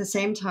 But at the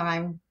same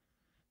time,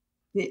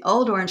 the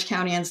old Orange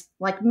Countyans,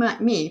 like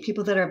me,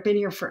 people that have been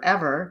here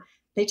forever,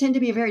 they tend to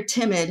be very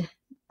timid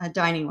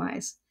dining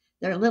wise.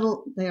 They're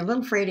little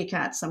fraidy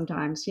cats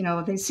sometimes.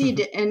 They see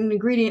an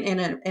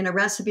ingredient in a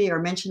recipe or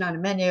mentioned on a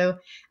menu,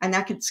 and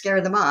that could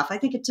scare them off. I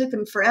think it took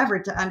them forever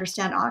to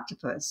understand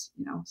octopus,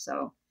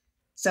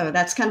 So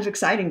that's kind of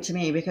exciting to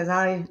me because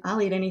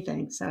I'll eat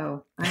anything.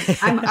 So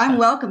I'm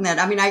welcome that.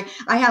 I mean, I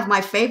have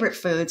my favorite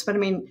foods, but I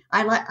mean,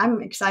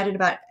 I'm excited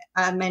about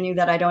a menu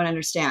that I don't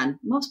understand.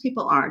 Most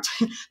people aren't,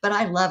 but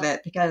I love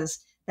it because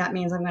that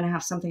means I'm going to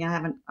have something I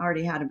haven't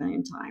already had a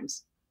million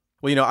times.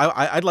 Well,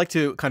 I'd like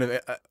to kind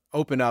of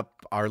open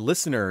up our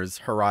listeners'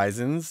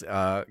 horizons,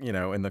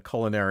 in the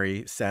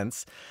culinary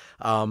sense.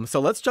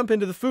 So let's jump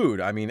into the food.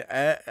 I mean,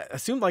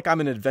 assume like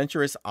I'm an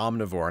adventurous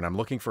omnivore and I'm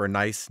looking for a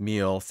nice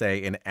meal, say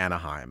in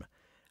Anaheim.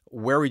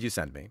 Where would you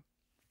send me?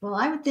 Well,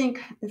 I would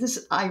think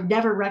I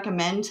never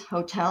recommend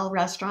hotel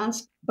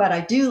restaurants, but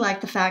I do like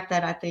the fact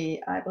that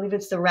I believe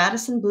it's the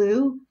Radisson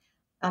Blu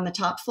on the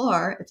top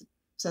floor.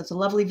 It's a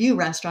lovely view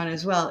restaurant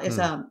as well. It's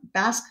a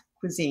Basque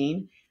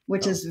cuisine,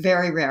 which is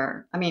very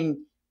rare. I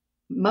mean,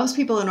 most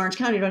people in Orange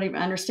County don't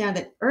even understand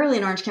that early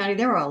in Orange County,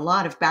 there were a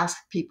lot of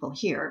Basque people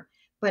here,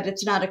 but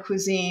it's not a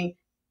cuisine.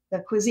 The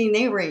cuisine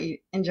they were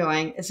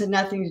enjoying, it's had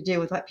nothing to do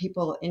with what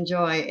people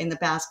enjoy in the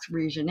Basque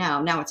region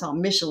now. Now it's all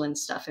Michelin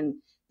stuff in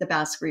the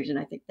Basque region.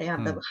 I think they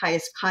have the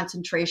highest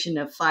concentration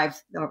of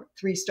 5 or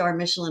 3-star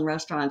Michelin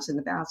restaurants in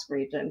the Basque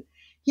region.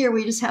 Here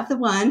we just have the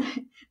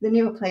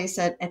new place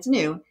it's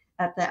new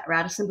at the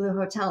Radisson Blu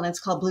Hotel, and it's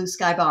called Blue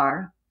Sky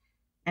Bar.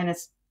 And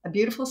it's a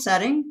beautiful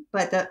setting,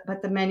 but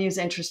the menu is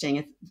interesting.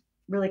 It's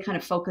really kind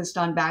of focused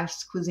on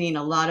Basque cuisine,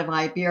 a lot of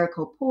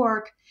Iberico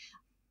pork,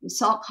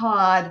 salt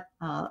cod,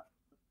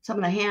 some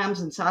of the hams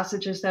and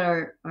sausages that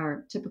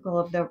are typical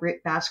of the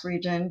Basque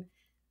region.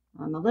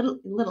 A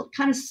little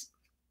kind of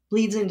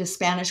bleeds into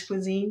Spanish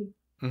cuisine.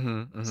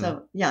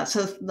 So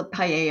the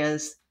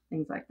paellas,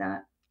 things like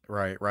that.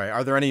 Right.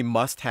 Are there any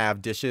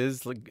must-have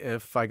dishes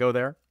if I go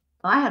there?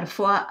 I had a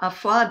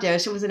foie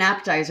dish. It was an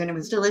appetizer, and it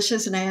was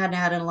delicious, and I hadn't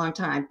had it in a long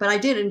time. But I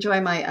did enjoy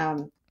my,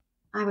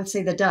 I would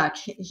say the duck.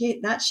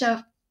 That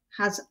chef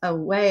has a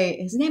way.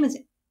 His name is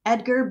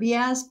Edgar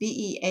Beas,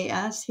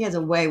 Beas. He has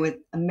a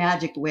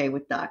magic way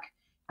with duck.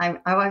 I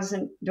always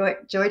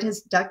enjoyed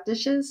his duck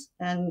dishes,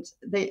 and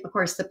they, of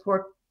course, the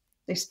pork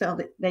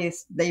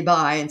they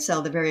buy and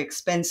sell the very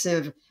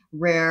expensive,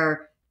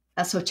 rare,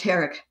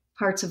 esoteric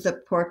parts of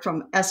the pork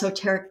from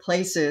esoteric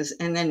places,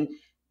 and then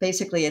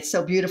basically it's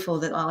so beautiful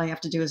that all I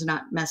have to do is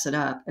not mess it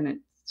up, and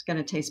it's going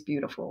to taste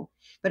beautiful.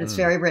 But it's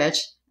very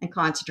rich and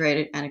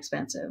concentrated and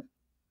expensive.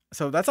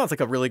 So that sounds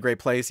like a really great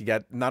place. You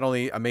get not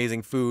only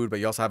amazing food,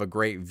 but you also have a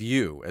great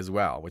view as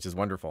well, which is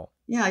wonderful.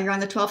 Yeah, you're on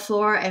the 12th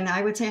floor, and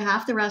I would say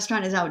half the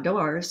restaurant is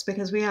outdoors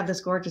because we have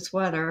this gorgeous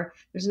weather.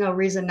 There's no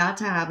reason not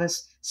to have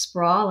this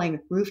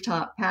sprawling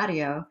rooftop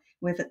patio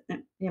with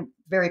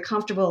very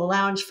comfortable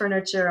lounge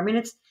furniture. I mean,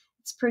 it's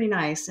pretty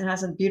nice. It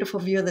has a beautiful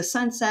view of the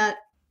sunset.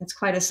 It's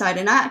quite a sight.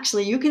 And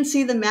actually, you can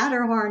see the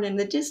Matterhorn in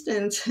the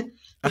distance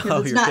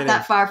because it's not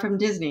that far from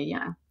Disney.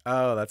 Yeah.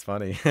 Oh, that's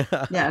funny.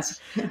 Yes.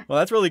 Well,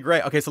 that's really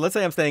great. Okay, so let's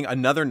say I'm staying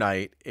another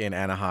night in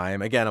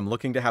Anaheim. Again, I'm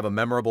looking to have a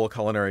memorable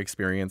culinary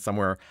experience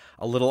somewhere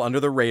a little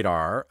under the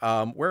radar.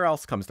 Where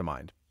else comes to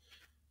mind?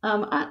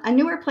 A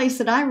newer place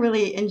that I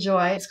really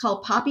enjoy, it's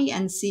called Poppy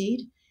and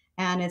Seed,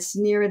 and it's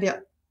near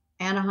the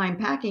Anaheim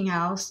Packing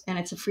House, and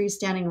it's a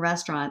freestanding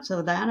restaurant.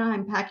 So the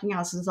Anaheim Packing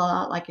House is a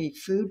lot like a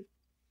food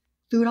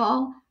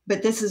hall,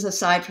 but this is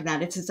aside from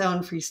that. It's its own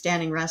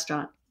freestanding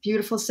restaurant.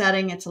 Beautiful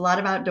setting. It's a lot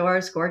of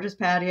outdoors, gorgeous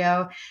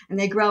patio, and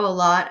they grow a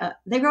lot.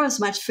 They grow as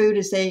much food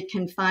as they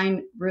can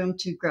find room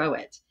to grow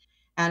it.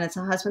 And it's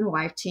a husband and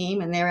wife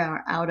team, and they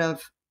are out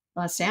of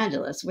Los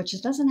Angeles, which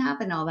doesn't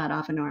happen all that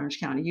often in Orange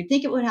County. You'd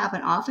think it would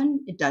happen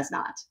often. It does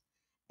not.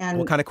 And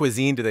what kind of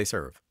cuisine do they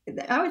serve?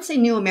 I would say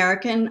New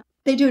American.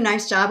 They do a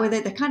nice job with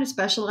it. They kind of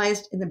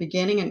specialized in the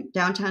beginning in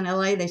downtown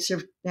LA. They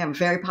have a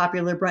very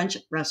popular brunch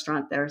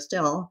restaurant there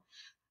still.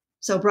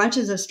 So brunch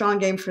is a strong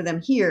game for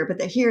them here,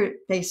 but here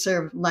they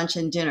serve lunch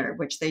and dinner,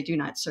 which they do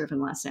not serve in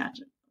Los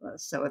Angeles.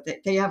 So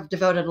they have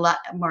devoted a lot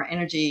more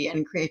energy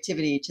and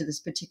creativity to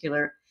this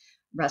particular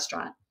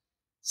restaurant.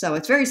 So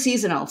it's very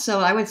seasonal. So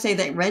I would say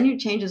that menu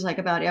changes like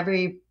about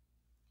I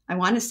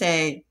want to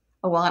say,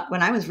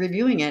 when I was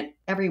reviewing it,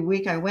 every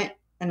week I went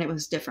and it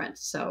was different.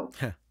 So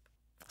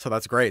So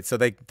that's great. So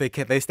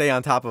they stay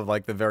on top of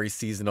like the very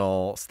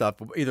seasonal stuff,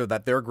 either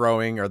that they're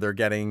growing or they're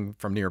getting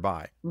from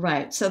nearby.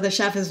 Right. So the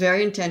chef is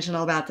very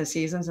intentional about the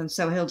seasons, and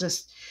so he'll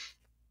just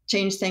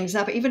change things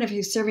up. Even if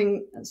he's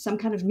serving some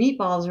kind of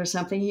meatballs or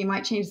something, he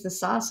might change the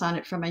sauce on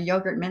it from a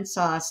yogurt mint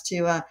sauce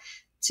to a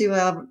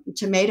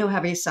tomato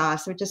heavy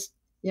sauce. Or just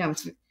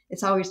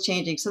it's always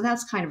changing. So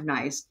that's kind of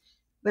nice,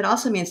 but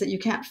also means that you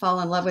can't fall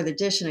in love with a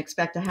dish and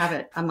expect to have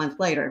it a month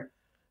later.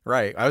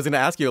 Right. I was going to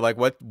ask you, like,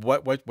 what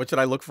should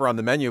I look for on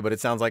the menu? But it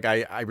sounds like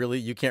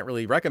you can't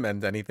really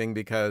recommend anything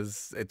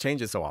because it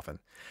changes so often.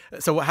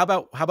 So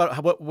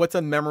what's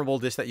a memorable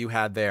dish that you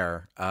had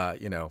there,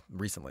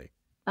 recently?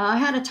 I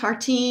had a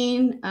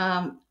tartine.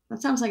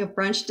 That sounds like a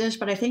brunch dish,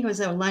 but I think it was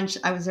a lunch.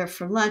 I was there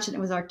for lunch, and it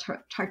was our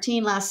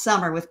tartine last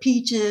summer with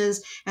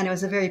peaches, and it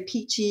was a very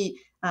peachy,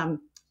 and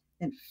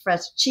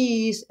fresh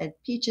cheese and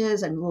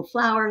peaches and little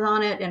flowers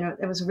on it. And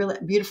it was a really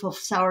beautiful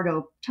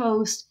sourdough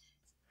toast.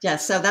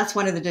 Yes, so that's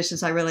one of the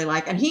dishes I really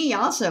like. And he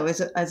also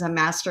is a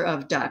master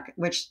of duck,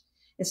 which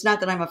it's not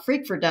that I'm a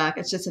freak for duck.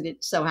 It's just that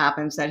it so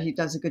happens that he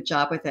does a good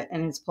job with it,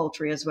 and his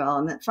poultry as well.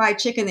 And the fried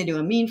chicken, they do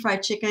a mean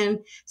fried chicken.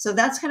 So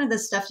that's kind of the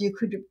stuff you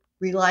could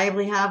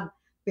reliably have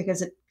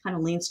because it kind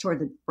of leans toward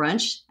the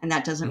brunch, and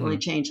that doesn't really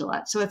change a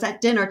lot. So it's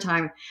at dinner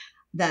time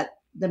that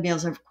the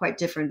meals are quite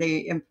different.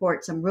 They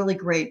import some really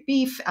great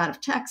beef out of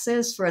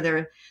Texas for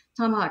their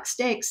tomahawk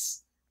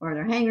steaks or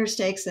their hanger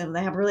steaks, and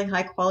they have really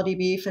high quality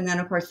beef. And then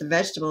of course the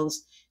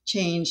vegetables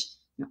change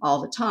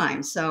all the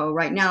time. So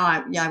right now,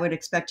 I would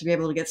expect to be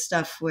able to get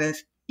stuff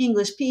with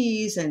English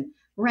peas and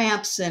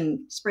ramps and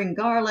spring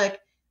garlic.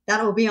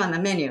 That will be on the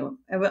menu,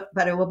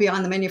 but it will be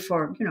on the menu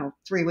for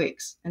 3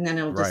 weeks, and then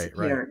it'll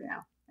disappear. Right. Yeah.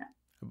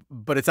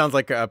 But it sounds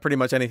like pretty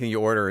much anything you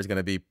order is going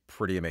to be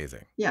pretty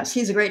amazing. Yes,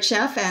 he's a great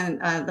chef,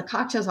 and the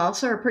cocktails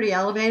also are pretty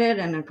elevated,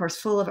 and of course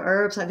full of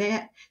herbs.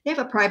 They have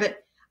a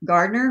private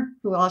gardener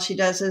who all she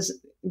does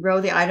is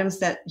grow the items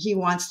that he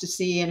wants to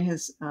see in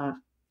his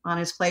on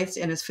his plates,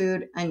 in his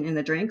food, and in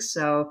the drinks.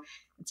 So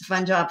it's a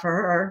fun job for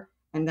her,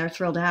 and they're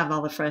thrilled to have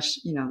all the fresh,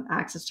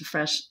 access to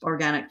fresh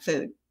organic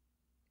food.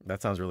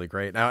 That sounds really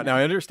great. Now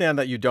I understand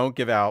that you don't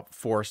give out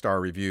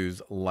 4-star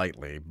reviews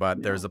lightly,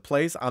 but there's a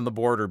place on the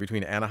border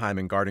between Anaheim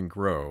and Garden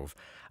Grove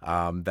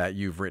that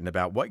you've written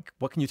about.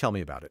 What can you tell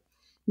me about it?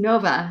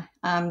 Nova.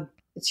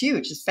 It's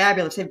huge. It's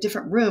fabulous. They have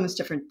different rooms,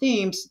 different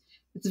themes.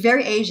 It's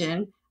very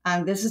Asian.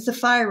 This is the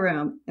fire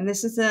room, and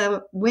this is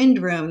the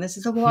wind room. This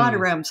is the water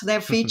room. So they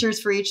have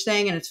features for each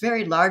thing, and it's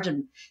very large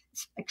and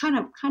kind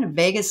of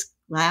Vegas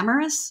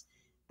glamorous.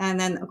 And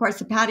then, of course,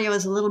 the patio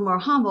is a little more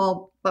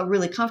humble, but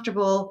really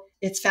comfortable.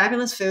 It's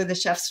fabulous food. The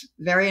chef's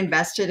very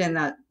invested in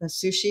the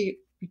sushi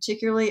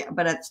particularly,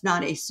 but it's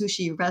not a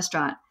sushi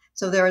restaurant.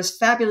 So there is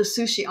fabulous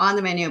sushi on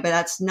the menu, but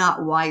that's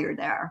not why you're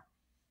there.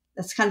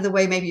 that's kind of the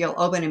way maybe you'll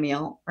open a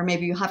meal, or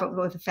maybe you have it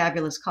with a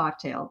fabulous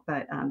cocktail.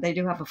 But they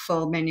do have a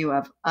full menu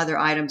of other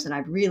items, and I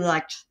really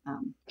liked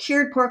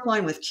cured pork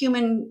loin with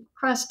cumin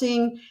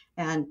crusting,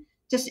 and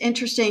just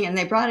interesting. And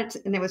they brought it,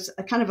 and it was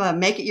a kind of a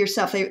make it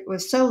yourself. It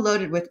was so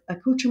loaded with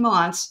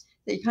accoutrements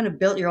that you kind of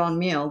built your own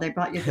meal. They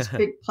brought you this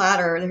big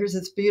platter. Here's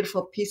this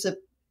beautiful piece of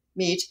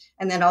meat,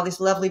 and then all these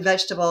lovely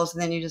vegetables,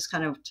 and then you just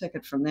kind of took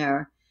it from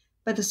there.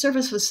 But the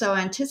service was so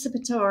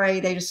anticipatory.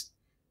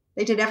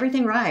 They did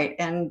everything right.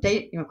 And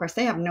they, of course,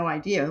 they have no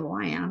idea who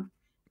I am.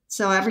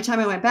 So every time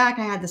I went back,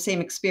 I had the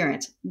same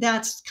experience.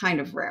 That's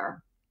kind of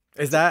rare.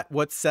 Is that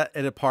what set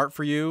it apart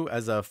for you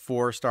as a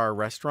 4-star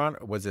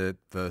restaurant? Was it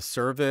the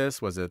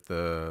service? Was it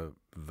the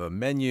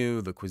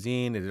menu, the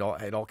cuisine? It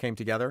all came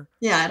together?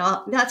 Yeah,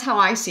 that's how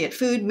I see it.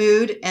 Food,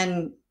 mood,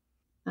 and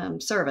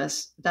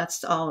service.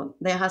 That's all.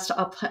 They has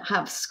to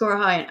have score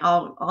high in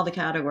all the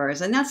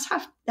categories, and that's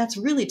tough. That's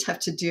really tough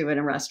to do in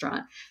a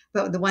restaurant.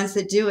 But the ones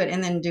that do it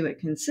and then do it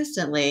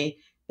consistently,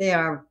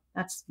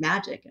 that's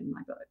magic in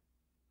my book.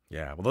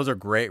 Yeah, well, those are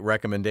great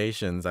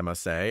recommendations, I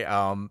must say.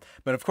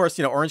 But of course,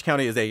 Orange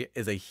County is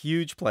a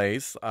huge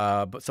place.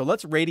 So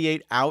let's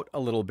radiate out a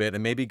little bit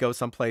and maybe go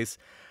someplace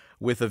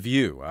with a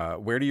view.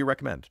 Where do you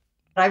recommend?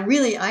 I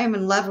am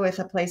in love with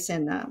a place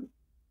in.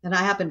 And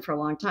I have been for a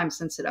long time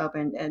since it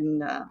opened,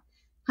 in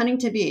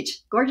Huntington Beach.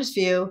 Gorgeous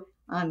view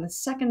on the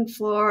second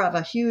floor of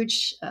a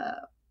huge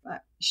a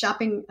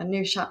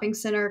new shopping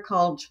center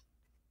called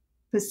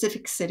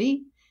Pacific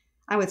City.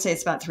 I would say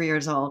it's about 3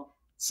 years old.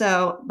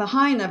 So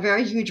behind a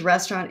very huge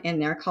restaurant in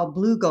there called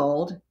Blue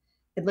Gold,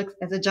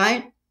 it's a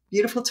giant,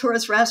 beautiful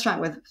tourist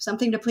restaurant with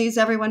something to please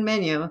everyone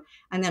menu.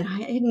 And then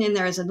hidden in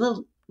there is a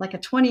little, like a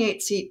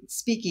 28-seat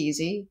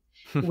speakeasy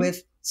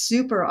with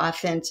super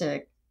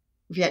authentic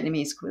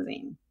Vietnamese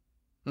cuisine.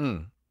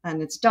 And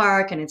it's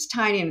dark and it's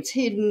tiny and it's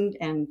hidden.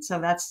 And so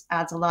that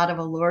adds a lot of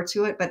allure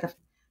to it. But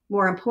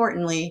more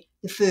importantly,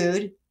 the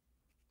food,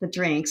 the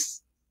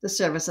drinks, the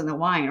service, and the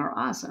wine are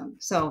awesome.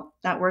 So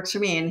that works for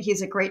me. And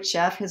he's a great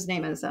chef. His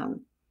name is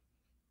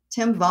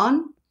Tim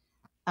Vaughn.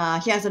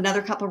 He has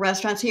another couple of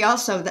restaurants. He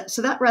also,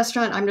 so that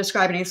restaurant I'm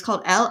describing, it's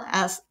called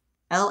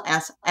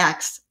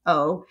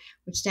LSXO,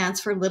 which stands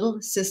for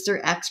Little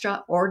Sister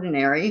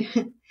Extraordinary.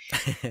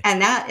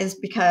 And that is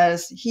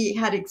because he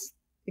had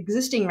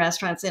existing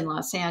restaurants in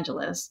Los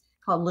Angeles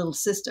called Little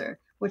Sister,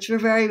 which were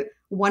very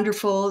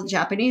wonderful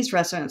Japanese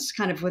restaurants.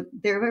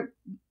 They were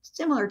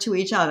similar to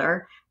each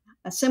other,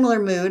 a similar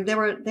mood. They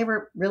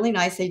were really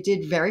nice. They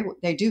do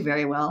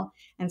very well.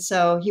 And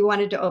so he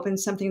wanted to open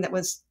something that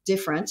was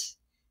different.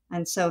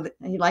 And so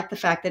he liked the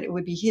fact that it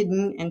would be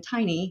hidden and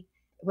tiny.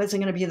 It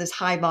wasn't going to be this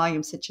high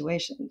volume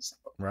situation. So,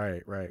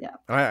 right. Yeah.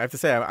 I have to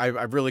say,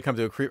 I've really come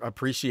to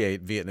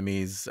appreciate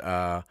Vietnamese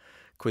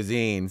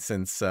cuisine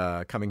since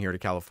coming here to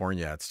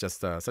California. It's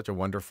just such a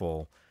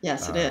wonderful,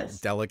 yes, it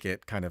is,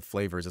 delicate kind of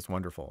flavors. It's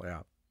wonderful.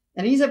 Yeah.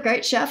 And he's a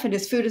great chef, and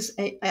his food is,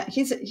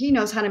 he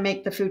knows how to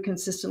make the food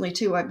consistently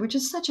too, which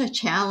is such a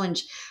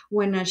challenge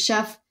when a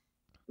chef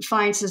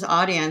finds his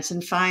audience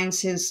and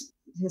finds his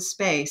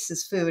space,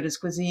 his food, his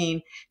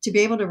cuisine, to be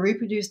able to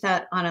reproduce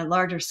that on a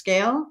larger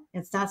scale.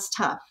 That's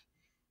tough.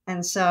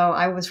 And so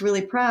I was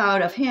really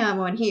proud of him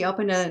when he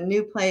opened a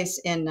new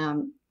place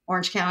in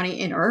Orange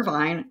County in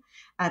Irvine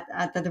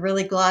at the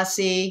really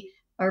glossy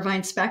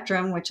Irvine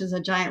Spectrum, which is a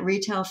giant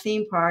retail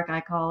theme park,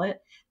 I call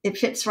it. It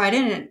fits right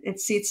in. It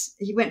seats,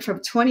 he went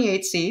from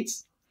 28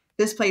 seats.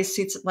 This place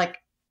seats like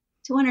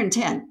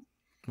 210.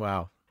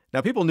 Wow.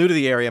 Now, people new to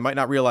the area might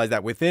not realize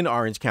that within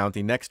Orange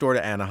County, next door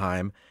to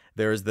Anaheim,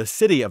 there's the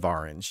city of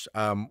Orange.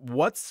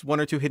 What's one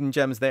or two hidden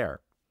gems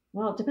there?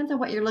 Well, it depends on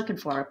what you're looking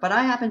for. But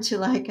I happen to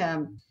like,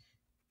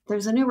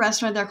 there's a new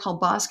restaurant there called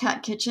Boss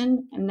Cat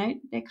Kitchen, and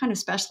they kind of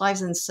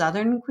specialize in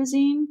Southern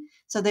cuisine.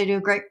 So they do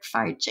great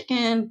fried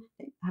chicken.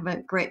 They have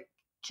a great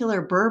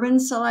killer bourbon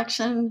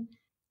selection,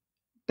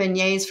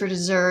 beignets for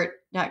dessert,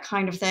 that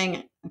kind of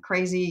thing, a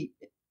crazy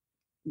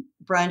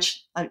brunch.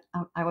 I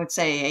would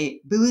say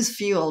a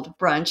booze-fueled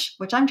brunch,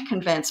 which I'm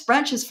convinced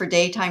brunch is for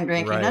daytime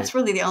drinking. Right. That's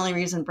really the only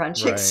reason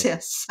brunch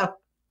exists. So.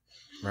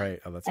 Right.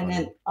 Oh, that's and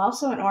funny. then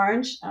also in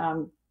Orange,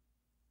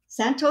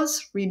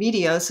 Santos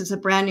Remedios is a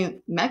brand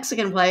new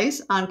Mexican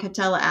place on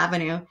Catella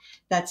Avenue.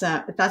 That's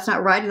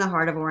not right in the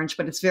heart of Orange,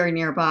 but it's very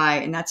nearby.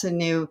 And that's a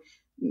new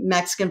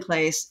Mexican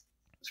place.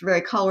 It's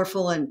very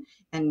colorful and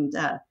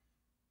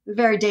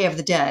very Day of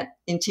the Dead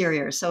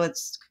interior. So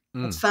it's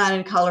fun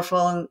and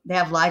colorful, and they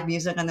have live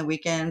music on the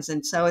weekends.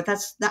 And so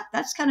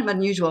that's kind of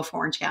unusual for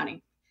Orange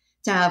County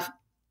to have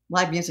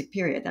live music,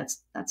 period.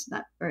 That's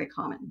not very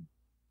common.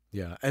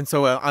 Yeah. And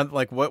so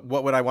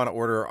what would I want to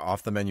order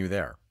off the menu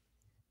there?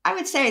 I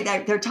would say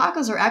that their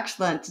tacos are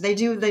excellent. They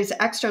do these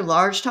extra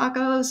large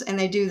tacos, and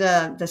they do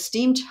the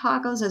steamed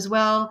tacos as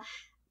well.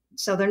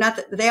 So they're not.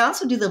 They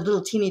also do the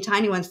little teeny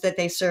tiny ones that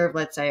they serve,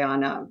 let's say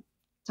on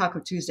Taco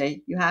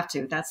Tuesday. You have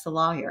to. That's the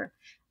law here.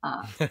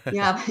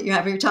 You have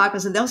your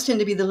tacos, and those tend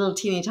to be the little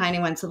teeny tiny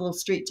ones, the little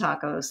street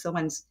tacos, the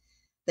ones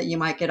that you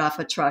might get off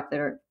a truck that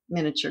are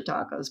miniature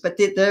tacos. But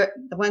the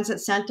ones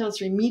at Santos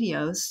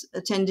Remedios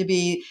tend to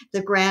be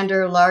the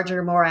grander,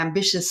 larger, more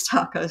ambitious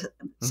tacos.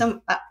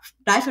 Some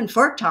knife and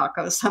fork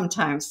tacos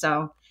sometimes.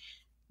 So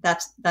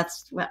that's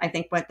what I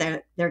think what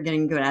they're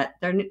getting good at.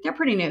 They're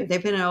pretty new.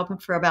 They've been open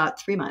for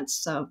about 3 months.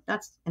 So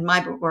that's, in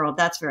my world,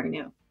 that's very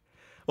new.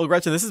 Well,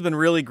 Gretchen, this has been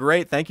really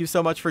great. Thank you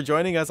so much for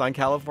joining us on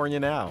California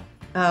Now.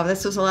 Oh,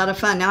 this was a lot of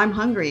fun. Now I'm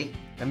hungry.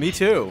 And me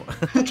too.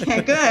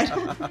 Okay, good.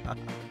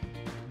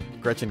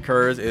 Gretchen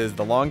Kurz is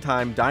the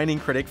longtime dining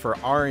critic for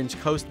Orange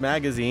Coast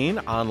Magazine,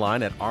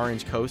 online at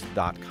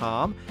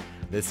orangecoast.com.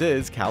 This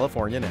is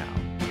California Now.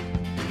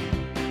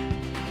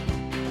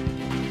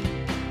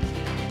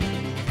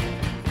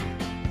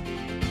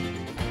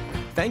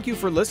 Thank you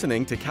for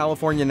listening to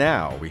California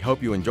Now. We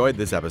hope you enjoyed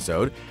this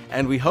episode,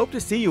 and we hope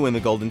to see you in the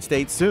Golden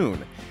State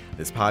soon.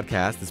 This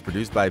podcast is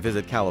produced by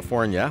Visit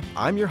California.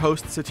 I'm your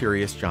host,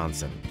 Soterios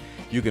Johnson.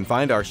 You can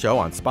find our show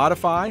on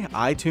Spotify,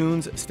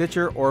 iTunes,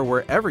 Stitcher, or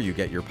wherever you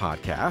get your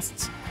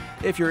podcasts.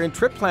 If you're in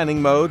trip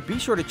planning mode, be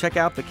sure to check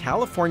out the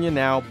California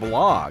Now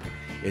blog.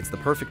 It's the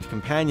perfect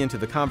companion to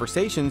the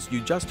conversations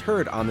you just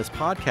heard on this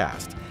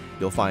podcast.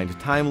 You'll find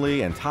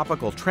timely and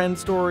topical trend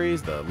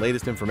stories, the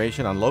latest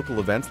information on local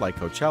events like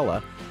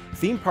Coachella,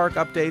 theme park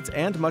updates,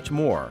 and much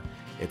more.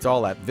 It's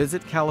all at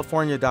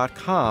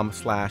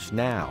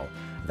visitcalifornia.com/now.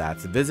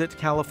 That's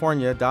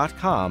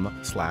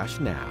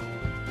visitcalifornia.com/now.